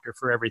descriptor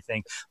for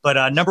everything.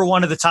 But number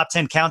one of the top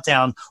 10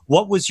 countdown,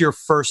 what was your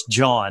first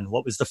John?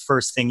 What was the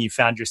first thing you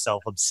found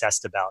yourself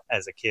obsessed about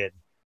as a kid?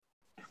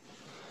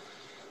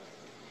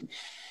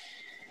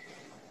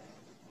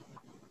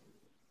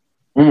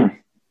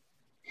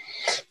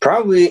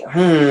 Probably,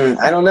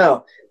 I don't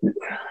know.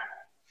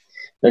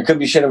 There could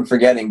be shit I'm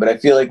forgetting, but I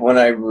feel like when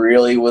I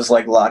really was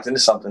like locked into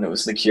something, it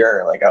was The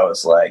Cure. Like I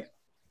was like,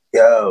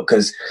 yo,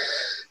 because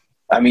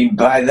I mean,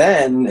 by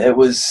then it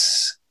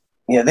was,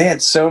 you know, they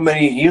had so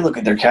many, you look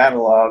at their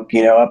catalog,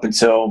 you know, up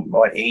until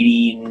what,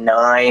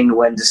 89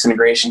 when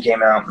Disintegration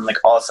came out, and like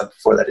all the stuff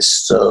before that is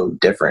so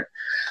different.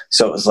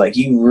 So it was like,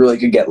 you really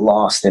could get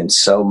lost in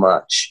so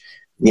much,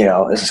 you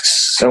know, there's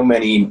so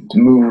many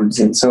moods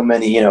and so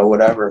many, you know,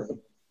 whatever.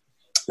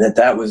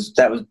 That was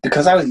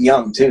because I was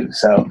young too.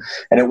 So,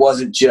 and it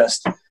wasn't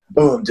just,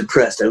 oh, I'm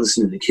depressed, I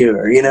listen to The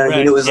Cure, you know. Right. I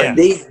mean, it was like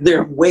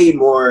they're way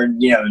more,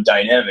 you know,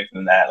 dynamic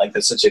than that. Like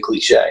that's such a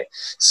cliche.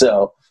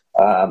 So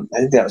I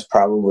think that was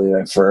probably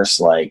my first,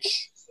 like,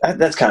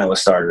 that's kind of what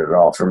started it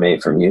all for me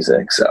for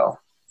music. So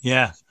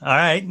yeah. All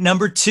right.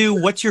 Number two,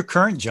 what's your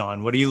current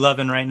John? What are you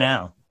loving right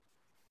now?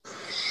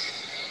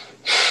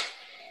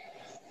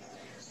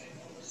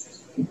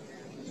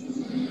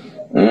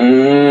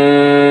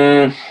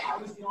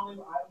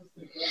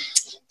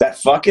 That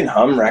fucking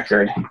Hum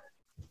record.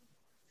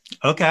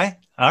 Okay.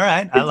 All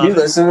right. I love it. Did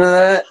you listen to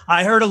that?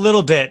 I heard a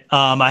little bit.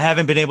 I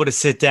haven't been able to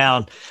sit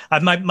down.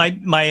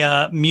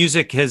 My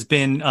music has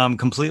been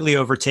completely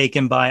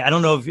overtaken by, I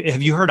don't know,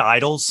 have you heard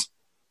Idols?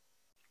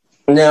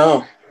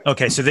 No.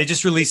 Okay, so they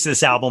just released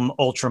this album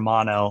Ultra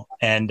Mono,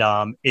 and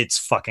it's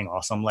fucking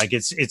awesome. Like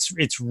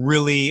it's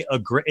really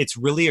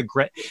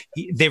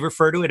they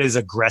refer to it as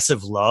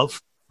aggressive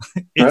love.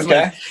 It's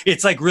okay. Like,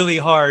 it's like really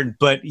hard,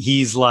 but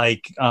he's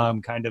like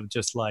kind of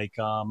just like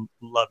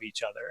love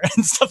each other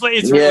and stuff like.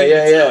 It's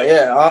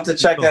yeah. I'll have to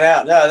check that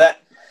out. No,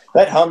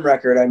 that Hum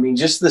record. I mean,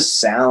 just the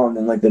sound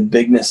and like the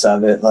bigness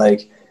of it,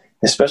 like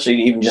especially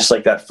even just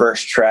like that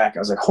first track. I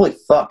was like, holy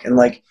fuck! And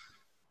like,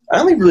 I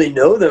only really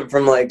know them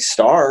from like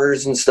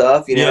Stars and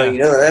stuff. You know, you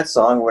know that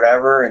song, or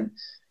whatever. And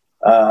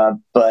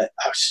but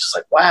I was just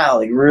like, wow,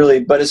 like really.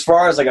 But as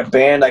far as like a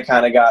band, I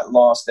kind of got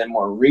lost in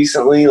more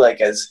recently,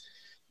 like as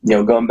you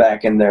know, going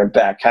back in their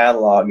back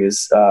catalog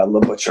is La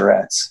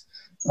Butcherettes.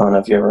 I don't know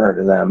if you ever heard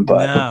of them,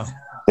 but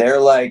they're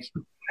like,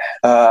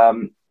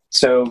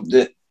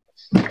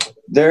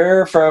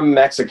 they're from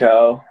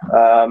Mexico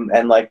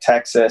and like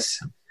Texas,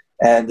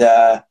 and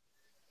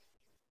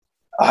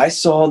I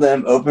saw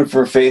them open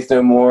for Faith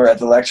No More at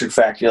the Electric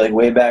Factory, like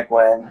way back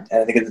when.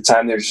 And I think at the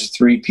time there was just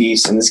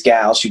 3-piece, and this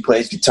gal, she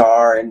plays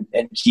guitar and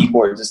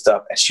keyboards and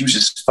stuff, and she was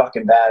just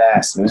fucking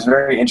badass. And it was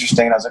very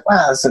interesting. And I was like,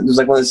 wow, it was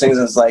like one of those things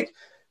that's like,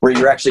 where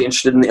you're actually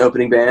interested in the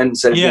opening band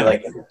instead of being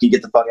like, you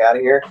get the fuck out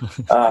of here.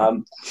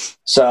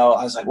 So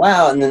I was like,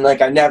 wow. And then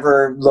like, I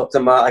never looked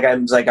them up. Like I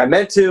was like, I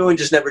meant to and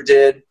just never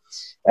did.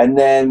 And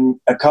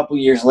then a couple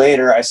years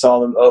later, I saw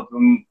them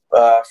open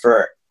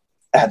for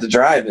At the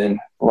Drive-In,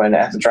 when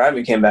At the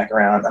Drive-In came back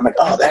around. I'm like,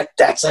 oh,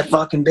 that's that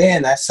fucking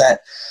band. That's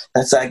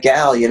that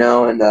gal, you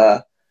know,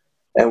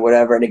 and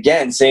whatever. And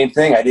again, same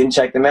thing. I didn't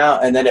check them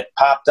out. And then it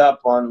popped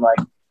up on like,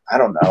 I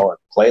don't know,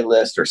 a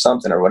playlist or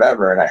something or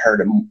whatever. And I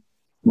heard a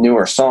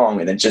newer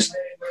song, and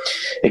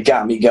it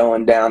got me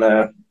going down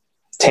a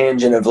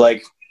tangent of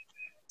like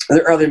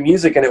their other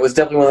music. And it was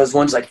definitely one of those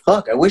ones like,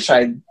 fuck, I wish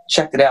I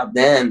checked it out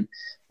then.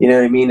 You know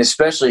what I mean?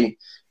 Especially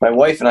my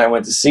wife and I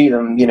went to see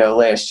them, you know,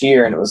 last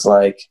year, and it was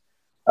like,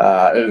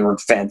 it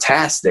was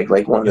fantastic.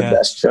 Like one of the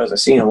best shows I've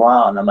seen in a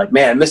while. And I'm like,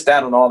 man, I missed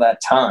out on all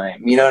that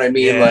time. You know what I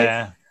mean?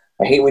 Yeah.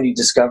 I hate when you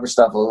discover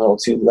stuff a little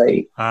too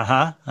late.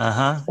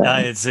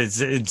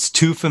 It's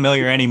too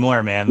familiar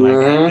anymore,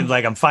 man.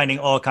 Like I'm finding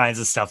all kinds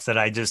of stuff that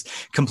I just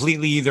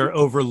completely either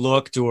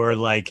overlooked or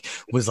like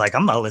was like,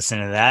 I'm not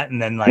listening to that,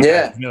 and then like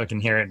I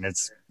can hear it, and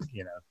it's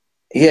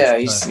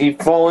you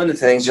fall into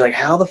things. You're like,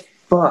 how the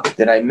fuck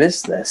did I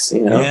miss this?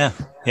 Yeah.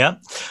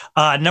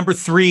 Number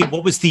 3,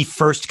 what was the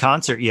first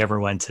concert you ever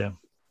went to?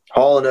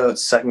 Hall &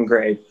 Oates, 2nd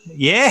grade.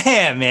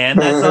 Yeah, man,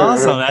 that's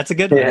awesome. That's a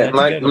good one.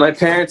 Yeah, my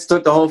parents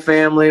took the whole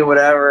family,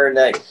 whatever, and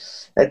it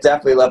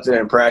definitely left an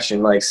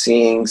impression. Like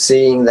seeing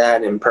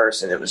that in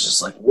person, it was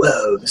just like,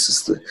 whoa, this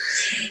is the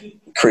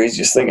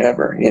craziest thing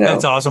ever.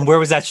 That's awesome. Where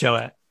was that show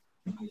at?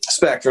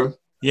 Spectrum.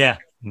 Yeah,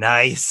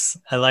 nice.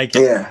 I like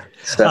it.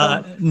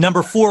 Yeah.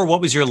 Number 4,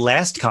 what was your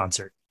last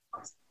concert?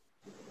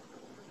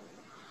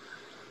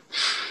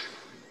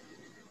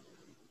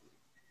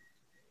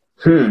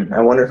 I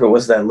wonder if it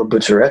was that La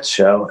Butcherette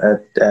show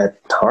at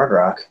Hard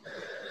Rock.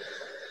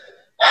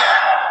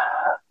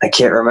 I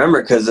can't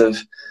remember because of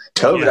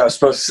COVID. Yeah. I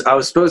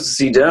was supposed to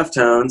see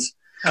Deftones,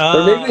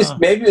 or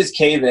maybe it was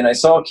Cave-In. I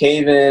saw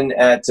Cave-In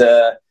at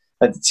the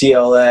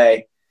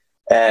TLA,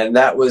 and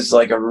that was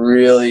like a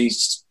really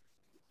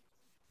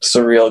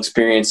surreal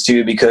experience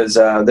too, because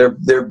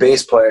their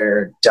bass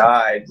player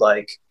died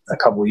like a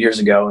couple years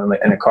ago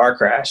in a car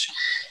crash.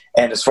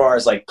 And as far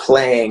as like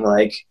playing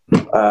like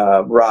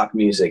rock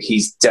music,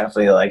 he's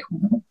definitely like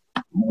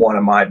one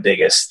of my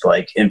biggest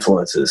like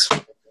influences.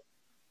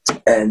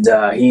 And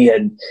he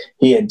had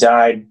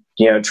died,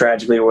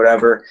 tragically or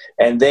whatever.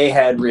 And they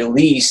had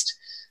released,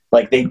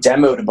 like they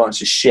demoed a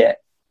bunch of shit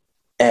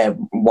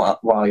and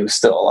while he was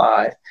still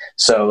alive.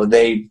 So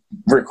they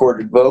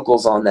recorded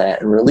vocals on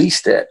that and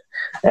released it.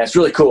 And it's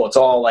really cool. It's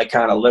all like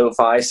kind of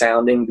lo-fi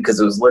sounding because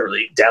it was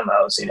literally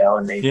demos, and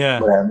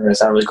whatever. It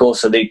sounded really cool.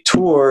 So they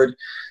toured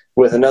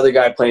with another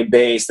guy playing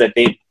bass that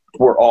they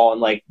were all in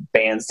like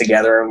bands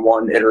together in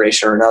one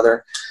iteration or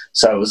another.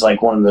 So it was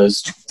like one of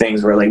those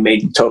things where it like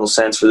made total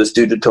sense for this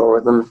dude to tour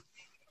with them.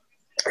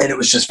 And it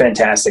was just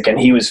fantastic. And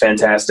he was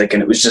fantastic.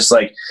 And it was just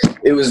like,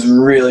 it was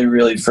really,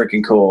 really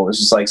freaking cool. It was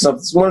just like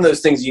it's one of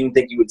those things you didn't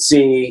think you would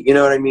see, you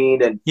know what I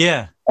mean? And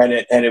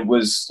it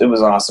was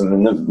awesome.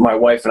 And then my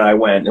wife and I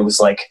went, and it was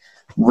like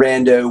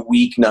rando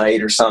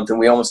weeknight or something.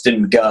 We almost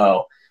didn't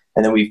go.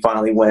 And then we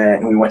finally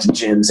went, and we went to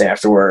gyms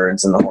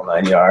afterwards and the whole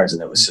 9 yards.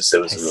 And it was a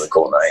really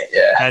cool night.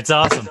 Yeah. That's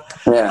awesome.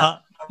 Yeah.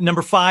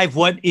 Number 5,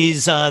 what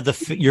is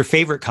your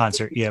favorite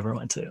concert you ever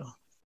went to?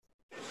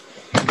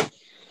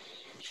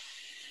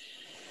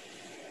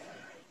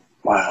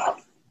 Wow.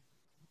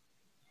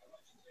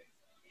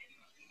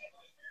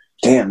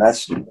 Damn,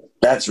 that's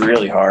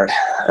really hard.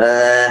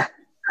 Because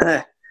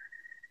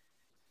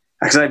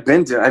I've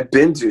been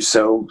to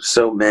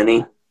so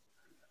many.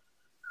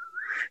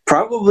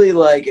 Probably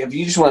like if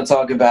you just want to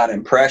talk about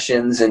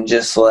impressions and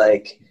just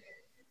like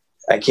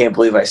I can't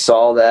believe I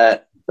saw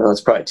that. Well,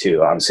 it's probably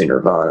 2, obviously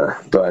Nirvana,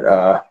 but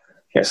I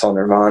saw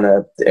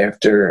Nirvana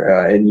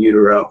after In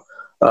Utero.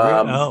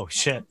 Oh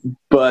shit!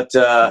 But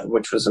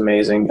which was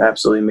amazing,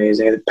 absolutely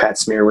amazing. Pat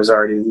Smear was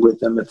already with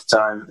them at the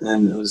time,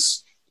 and it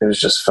was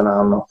just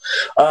phenomenal.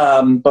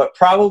 But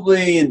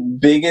probably the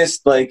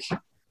biggest like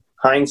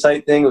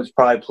hindsight thing was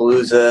probably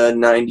Palooza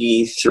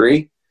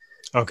 '93.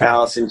 Okay,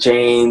 Alice in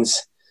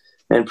Chains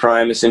and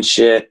Primus and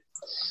shit.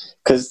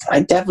 Because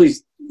I definitely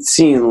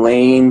seen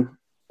Lane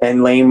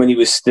when he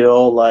was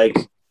still like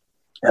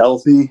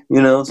healthy,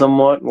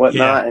 somewhat,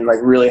 whatnot, and like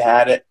really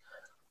had it.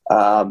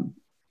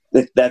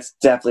 That's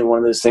definitely one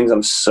of those things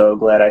I'm so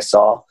glad I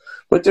saw.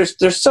 But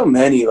there's so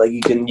many like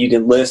you can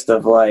list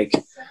of like,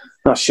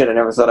 oh shit, I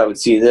never thought I would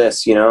see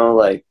this,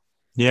 like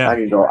yeah. I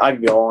could go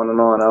on and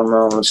on. I don't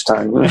know how much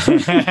time.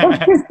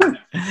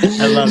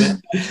 I love it.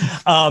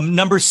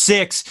 Number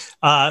 6,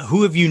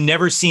 who have you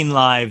never seen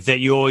live that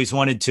you always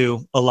wanted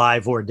to,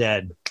 alive or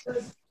dead?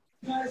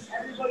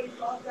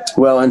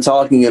 Well, in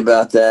talking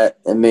about that,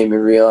 it made me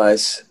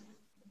realize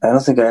I don't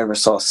think I ever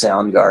saw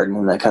Soundgarden,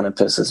 and that kind of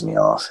pisses me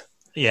off.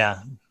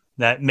 Yeah.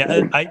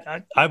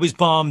 I was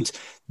bummed.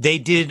 They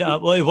did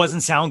it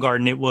wasn't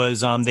Soundgarden. It was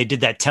they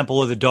did that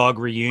Temple of the Dog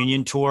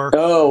reunion tour.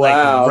 Oh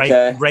wow!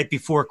 Right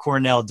before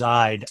Cornell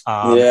died.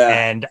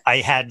 And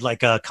I had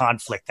like a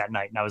conflict that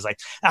night, and I was like,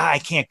 I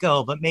can't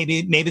go, but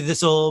maybe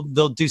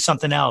they'll do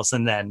something else.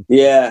 And then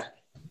yeah.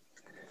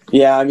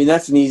 I mean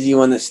that's an easy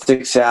one that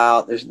sticks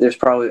out. There's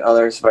probably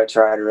others if I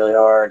tried really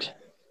hard.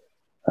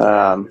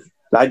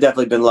 I've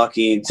definitely been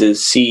lucky to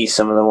see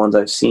some of the ones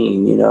I've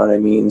seen. You know what I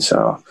mean?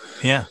 So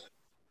yeah.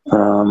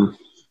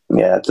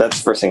 Yeah, that's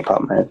the first thing that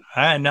popped in my head.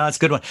 All right, no, it's a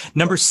good one.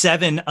 Number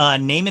 7,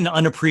 name an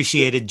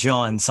unappreciated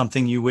John,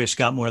 something you wish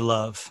got more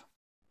love.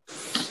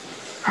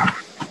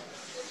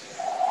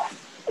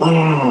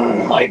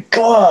 Oh my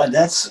God,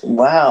 that's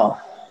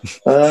wow.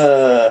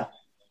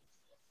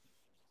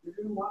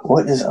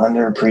 What is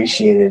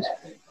underappreciated?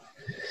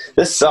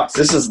 This sucks.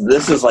 This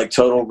is like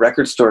total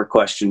record store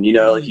question.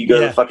 Like you go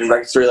to the fucking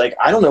record store, like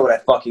I don't know what I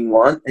fucking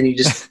want, and you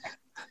just,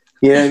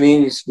 you know what I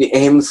mean? You just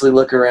aimlessly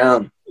look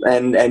around.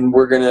 And I'm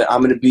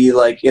gonna be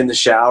like in the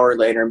shower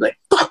later and be like,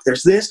 fuck,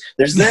 there's this,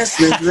 there's this,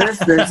 there's this,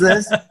 there's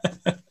this.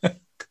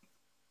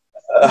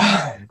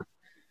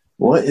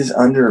 What is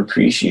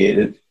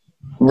underappreciated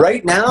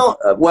right now?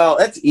 Well,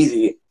 that's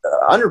easy.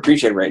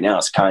 Underappreciated right now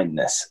is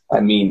kindness. I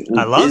mean,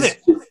 I love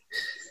it.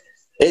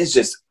 It's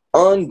just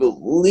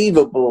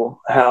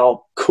unbelievable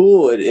how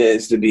cool it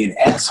is to be an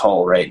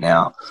asshole right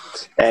now.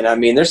 And I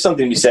mean, there's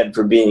something to be said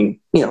for being,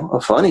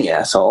 a funny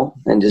asshole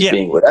and just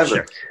being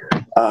whatever.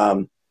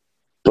 Sure.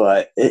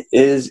 But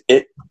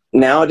it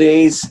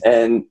nowadays,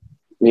 and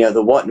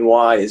the what and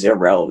why is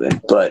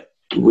irrelevant, but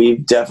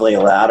we've definitely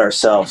allowed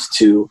ourselves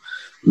to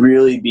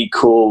really be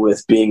cool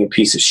with being a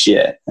piece of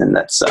shit, and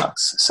that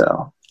sucks.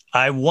 So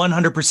I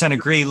 100%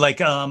 agree.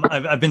 Like,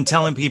 I've been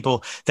telling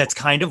people that's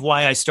kind of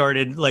why I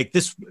started, like,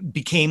 this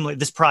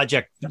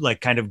project,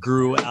 like, kind of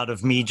grew out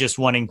of me just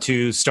wanting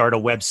to start a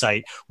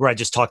website where I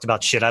just talked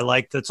about shit I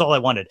liked. That's all I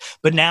wanted.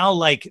 But now,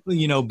 like,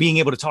 being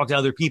able to talk to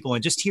other people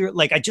and just hear,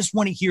 like, I just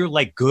want to hear,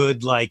 like,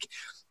 good, like,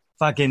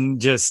 fucking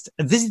just,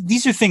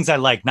 these are things I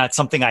like, not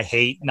something I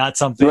hate, not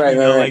something,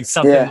 like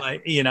something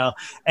like,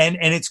 and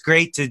it's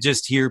great to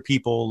just hear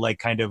people, like,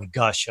 kind of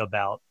gush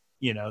about,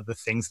 the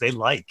things they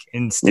like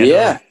instead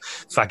of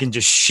fucking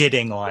just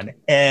shitting on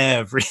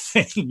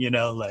everything,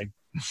 like.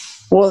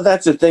 Well,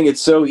 that's the thing.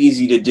 It's so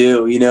easy to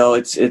do,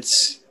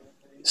 it's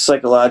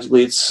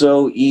psychologically, it's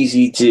so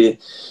easy to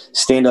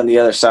stand on the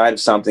other side of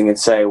something and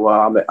say,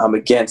 well, I'm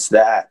against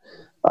that.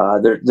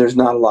 There's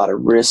not a lot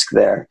of risk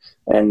there.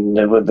 And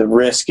the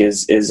risk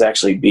is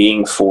actually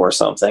being for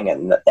something.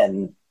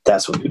 And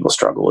that's what people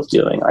struggle with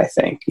doing, I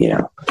think,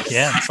 Yeah,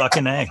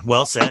 fucking A.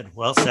 Well said.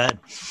 Well said.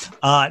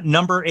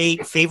 Number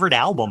 8, favorite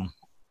album.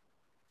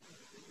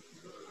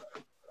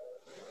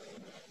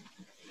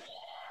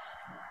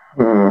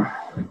 Can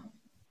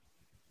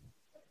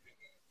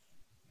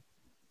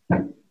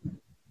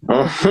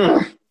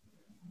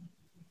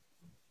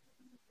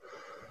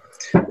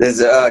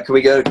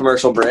we go to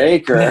commercial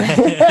break, or I'm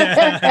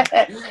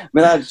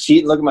allowed to cheat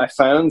and look at my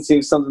phone and see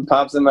if something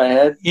pops in my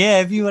head? Yeah,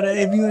 if you want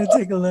to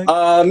take a look.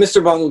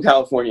 Mr. Bungle,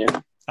 California.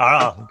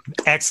 Oh,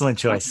 excellent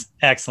choice.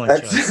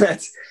 Excellent choice.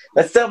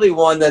 That's definitely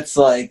one that's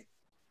like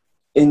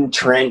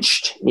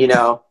entrenched,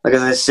 like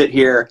as I sit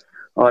here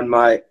on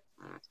my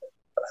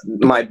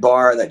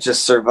bar that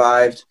just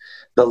survived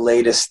the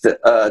latest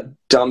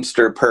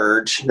dumpster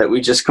purge that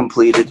we just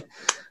completed.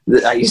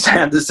 I used to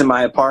have this in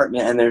my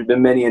apartment, and there had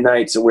been many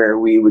nights where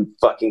we would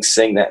fucking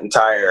sing that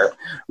entire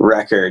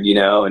record,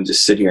 and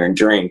just sit here and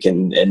drink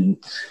and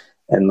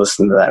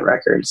listen to that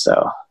record.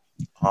 So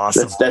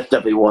awesome. That's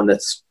definitely one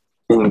that's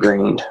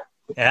ingrained.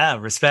 Yeah,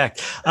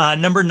 respect.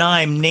 Number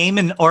 9, name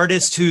an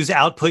artist whose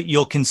output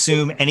you'll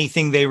consume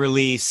anything they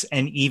release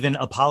and even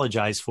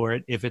apologize for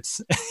it if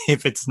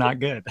it's not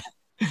good.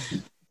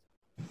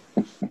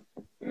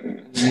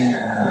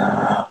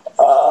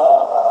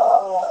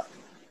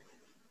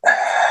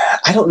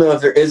 I don't know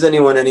if there is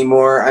anyone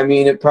anymore. I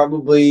mean, it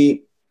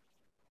probably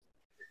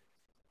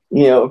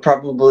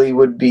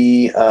would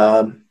be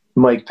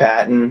Mike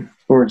Patton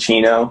or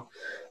Chino.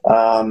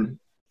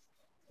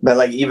 But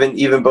like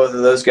even both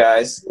of those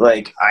guys,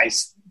 like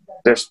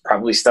there's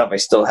probably stuff I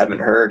still haven't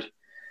heard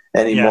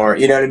anymore.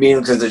 Yeah. You know what I mean?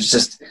 Because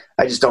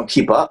I just don't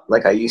keep up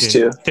like I used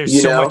to.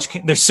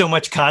 There's so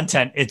much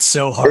content. It's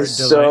so hard.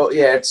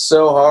 It's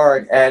so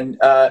hard. And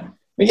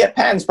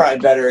Patton's probably a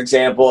better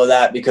example of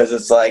that, because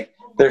it's like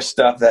there's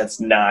stuff that's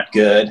not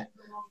good,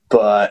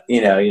 but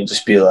you'll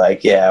just be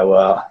like, yeah,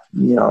 well,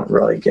 you don't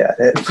really get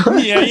it.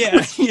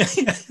 yeah.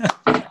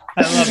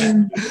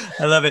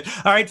 I love it.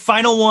 All right,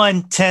 final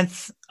one,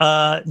 10th,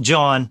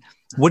 John.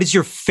 What is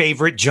your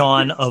favorite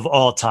John of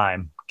all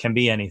time? Can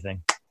be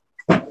anything.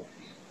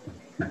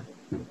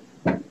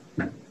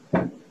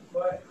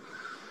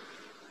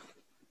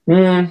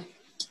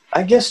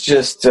 I guess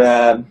just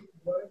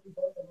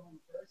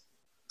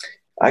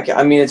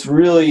I mean, it's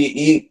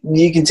really,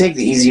 you can take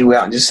the easy way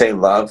out and just say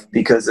love,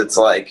 because it's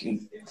like,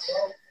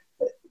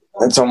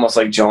 it's almost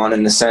like John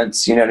in a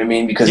sense, you know what I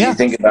mean? Because you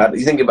think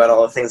about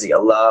all the things that you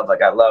love.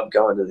 Like, I love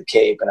going to the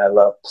Cape, and I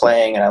love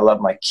playing, and I love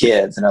my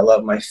kids, and I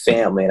love my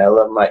family, and I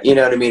love my, you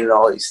know what I mean? And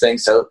all these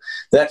things. So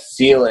that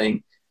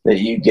feeling that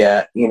you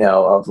get,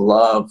 of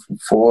love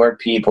for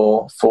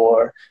people,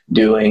 for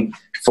doing,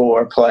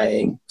 for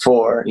playing,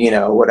 for,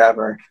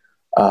 whatever,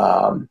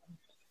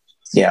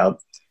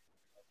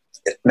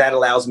 that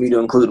allows me to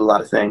include a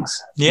lot of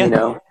things. Yeah.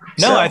 No,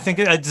 I think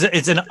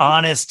it's an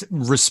honest,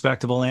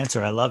 respectable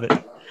answer. I love it.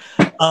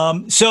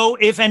 So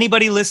if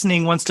anybody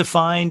listening wants to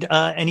find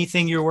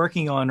anything you're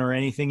working on or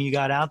anything you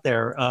got out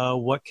there,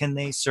 what can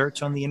they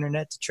search on the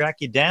internet to track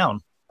you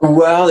down?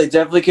 Well, they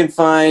definitely can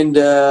find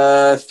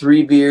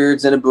 3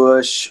 Beards in a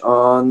Bush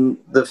on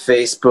the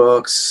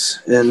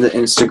Facebooks and the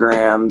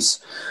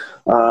Instagrams.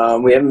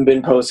 We haven't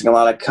been posting a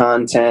lot of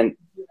content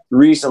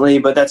recently,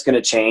 but that's going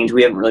to change.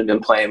 We haven't really been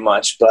playing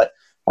much, but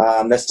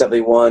that's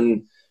definitely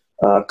one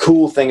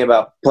cool thing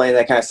about playing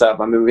that kind of stuff.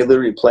 I mean, we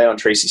literally play on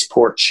Tracy's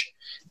porch,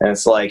 And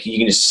it's like, you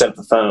can just set up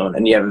the phone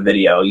and you have a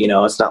video, you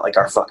know, it's not like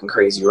our fucking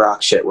crazy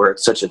rock shit where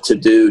it's such a to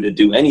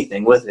do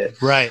anything with it.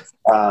 Right.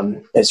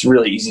 It's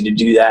really easy to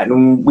do that.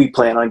 And we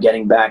plan on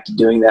getting back to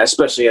doing that,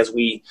 especially as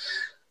we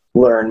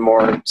learn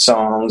more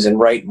songs and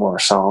write more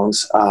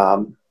songs.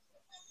 But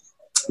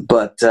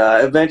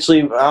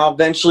I'll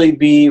eventually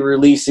be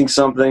releasing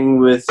something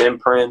with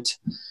Imprint.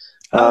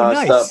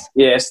 Nice.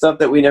 Stuff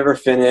that we never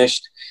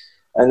finished.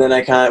 And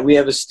then we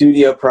have a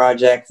studio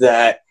project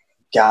that,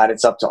 God,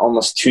 it's up to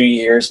almost 2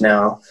 years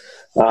now.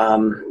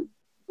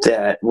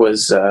 That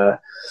was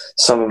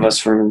some of us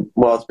from,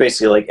 well, it's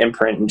basically like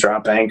Imprint and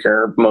Drop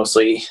Anchor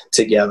mostly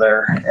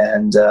together.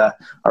 And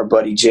our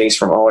buddy Jace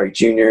from All Right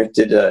Jr.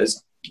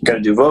 is going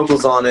to do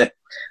vocals on it.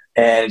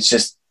 And it's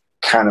just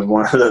kind of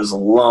one of those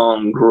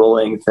long,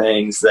 grueling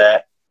things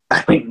that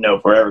I don't even know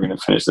if we're ever going to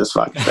finish this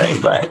fucking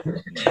thing. But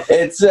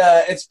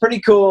it's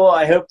pretty cool.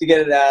 I hope to get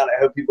it out. I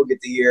hope people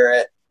get to hear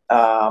it.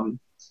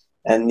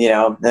 And, you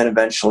know, then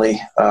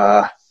eventually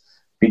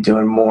be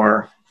doing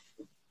more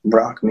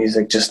rock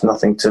music, just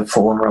nothing to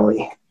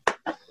formally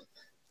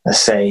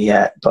say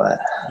yet, but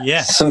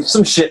yeah,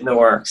 some shit in the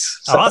works.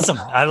 So. Awesome.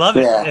 I love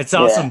it. Yeah, it's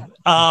awesome.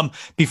 Yeah.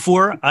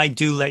 Before I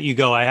do let you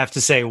go, I have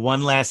to say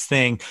one last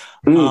thing.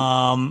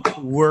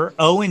 We're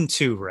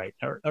 0-2, right?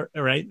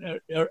 Right?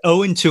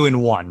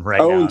 0-2-1,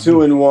 right?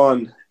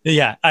 0-2-1.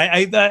 Yeah,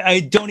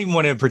 I don't even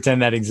want to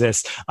pretend that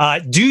exists.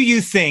 Do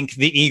you think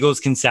the Eagles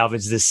can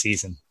salvage this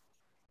season?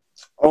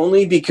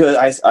 Only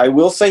because I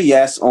will say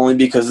yes, only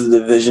because the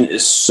division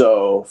is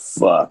so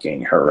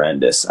fucking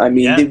horrendous. I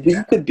mean, we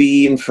could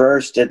be in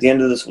first at the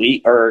end of this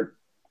week or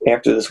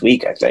after this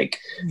week. I think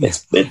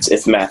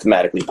it's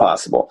mathematically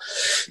possible.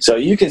 So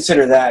you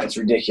consider that, it's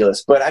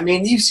ridiculous. But I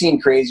mean, you've seen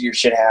crazier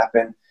shit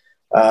happen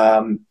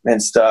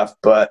and stuff.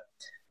 But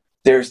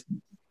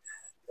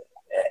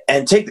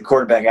and take the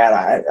quarterback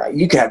out.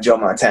 You can have Joe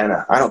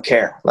Montana. I don't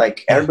care.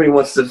 Like, everybody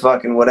wants to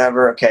fucking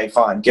whatever. Okay,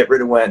 fine. Get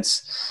rid of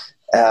Wentz.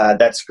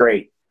 That's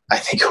great. I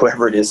think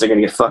whoever it is, they're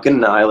going to get fucking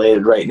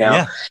annihilated right now.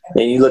 Yeah.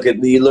 And you look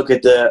at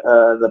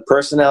the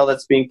personnel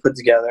that's being put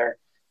together,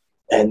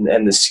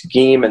 and the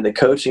scheme and the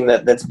coaching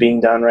that's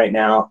being done right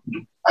now.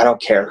 I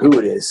don't care who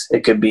it is.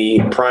 It could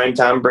be prime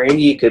Tom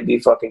Brady. It could be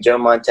fucking Joe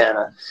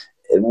Montana.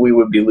 We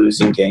would be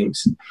losing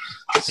games.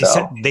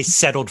 So. They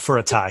settled for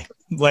a tie.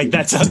 Like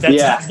it's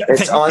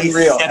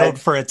unreal. Settled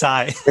for a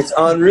tie. It's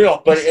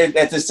unreal, but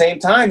at the same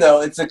time,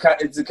 though, it's the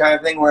kind of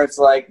thing where it's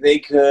like they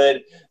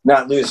could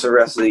not lose the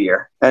rest of the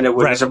year, and it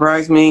wouldn't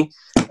surprise me,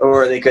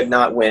 or they could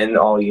not win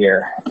all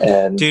year.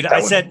 And dude,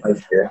 I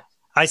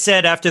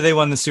said after they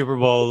won the Super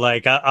Bowl,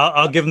 like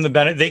I'll give them the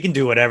benefit. They can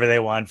do whatever they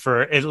want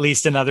for at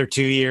least another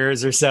 2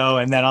 years or so,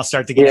 and then I'll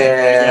start to get.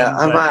 Yeah,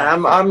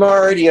 I'm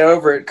already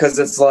over it because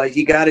it's like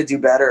you got to do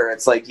better.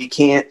 It's like you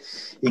can't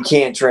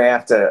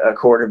draft a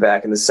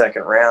quarterback in the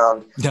second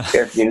round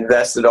if you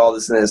invested all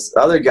this in this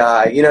other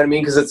guy. You know what I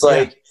mean? Because it's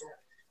like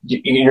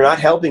you're not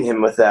helping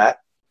him with that.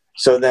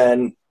 So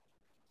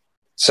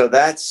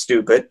that's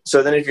stupid.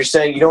 So then if you're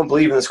saying you don't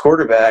believe in this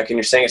quarterback and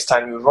you're saying it's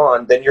time to move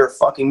on, then you're a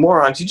fucking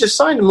moron. You just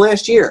signed him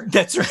last year.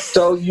 That's right.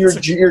 So you're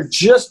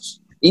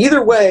just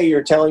either way,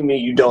 you're telling me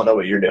you don't know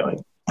what you're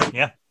doing.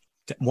 Yeah.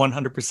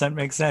 100%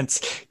 makes sense.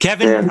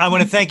 Kevin, I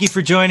want to thank you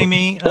for joining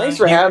me. Thanks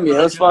for having me.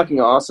 That was fucking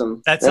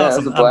awesome. That's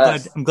awesome. That was a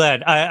blast. I'm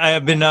glad. I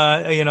have been,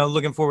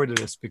 looking forward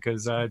to this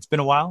because it's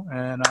been a while.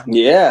 And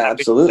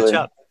absolutely.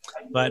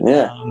 But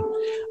all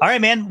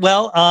right, man.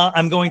 Well,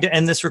 I'm going to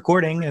end this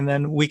recording and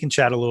then we can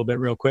chat a little bit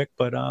real quick.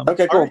 But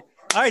okay, cool.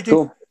 All right, dude.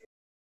 Cool.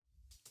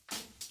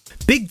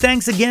 Big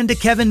thanks again to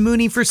Kevin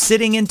Mooney for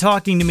sitting and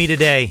talking to me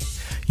today.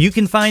 You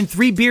can find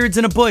 3 Beards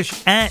in a Bush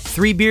at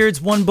 3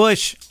 Beards 1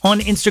 Bush on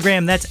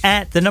Instagram. That's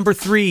at the number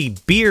 3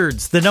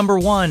 Beards, the number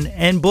 1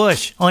 and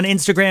Bush on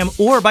Instagram,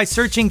 or by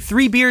searching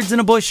 3 Beards in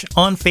a Bush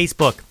on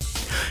Facebook.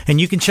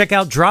 And you can check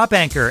out Drop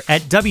Anchor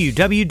at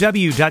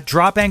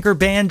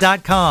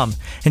www.dropanchorband.com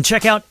and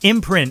check out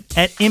Imprint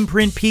at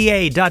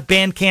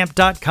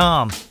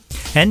imprintpa.bandcamp.com.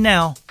 And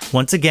now,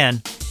 once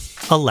again,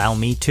 allow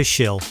me to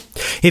shill.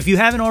 If you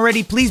haven't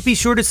already, please be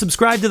sure to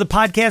subscribe to the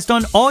podcast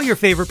on all your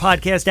favorite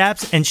podcast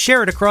apps and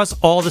share it across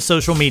all the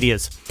social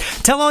medias.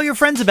 Tell all your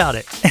friends about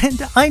it.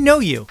 And I know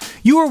you.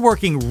 You are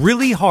working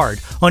really hard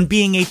on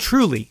being a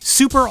truly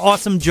super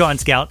awesome John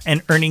Scout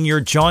and earning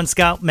your John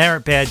Scout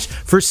merit badge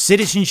for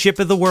citizenship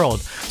of the world.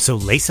 So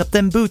lace up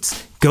them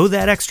boots, go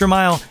that extra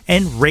mile,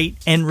 and rate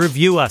and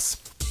review us.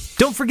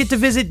 Don't forget to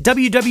visit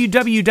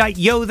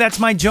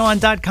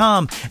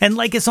www.yothat'smyjohn.com and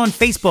like us on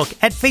Facebook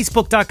at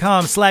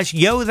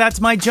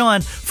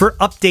facebook.com/yothat'smyjohn for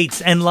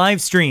updates and live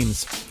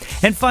streams.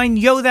 And find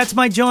Yo That's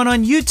My John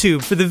on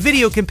YouTube for the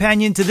video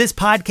companion to this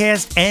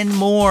podcast and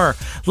more.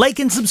 Like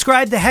and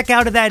subscribe the heck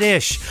out of that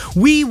ish.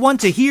 We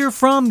want to hear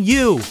from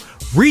you.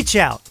 Reach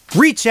out,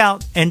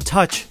 and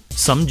touch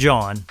some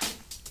John.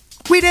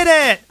 We did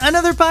it!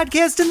 Another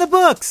podcast in the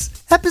books.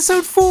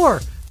 Episode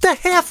 4, the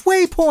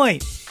halfway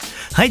point.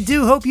 I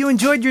do hope you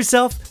enjoyed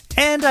yourself,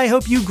 and I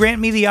hope you grant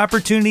me the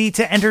opportunity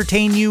to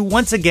entertain you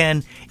once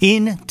again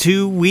in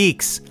 2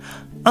 weeks.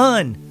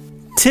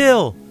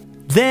 Until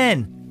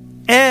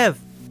then,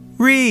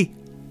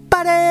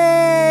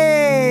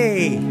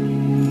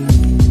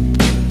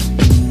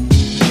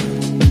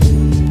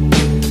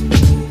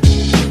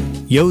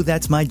 Yo,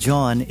 That's My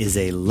John is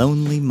a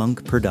Lonely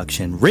Monk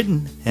production,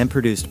 written and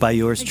produced by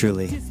yours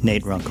truly,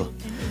 Nate Runkle.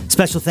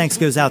 Special thanks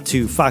goes out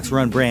to Fox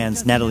Run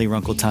Brands, Natalie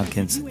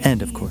Runkle-Tompkins,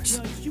 and of course,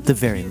 the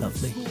very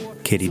lovely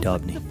Katie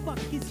Daubney.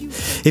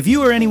 If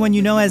you or anyone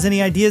you know has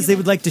any ideas they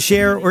would like to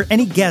share or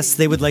any guests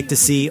they would like to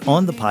see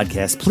on the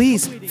podcast,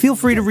 please feel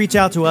free to reach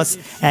out to us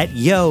at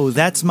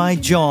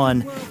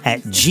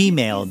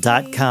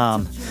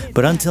yothat'smyjohn@gmail.com.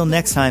 But until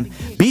next time,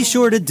 be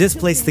sure to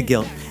displace the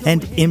guilt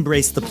and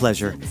embrace the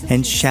pleasure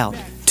and shout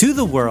to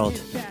the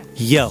world,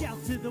 yo,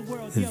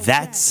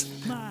 that's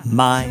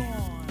my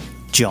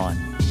John.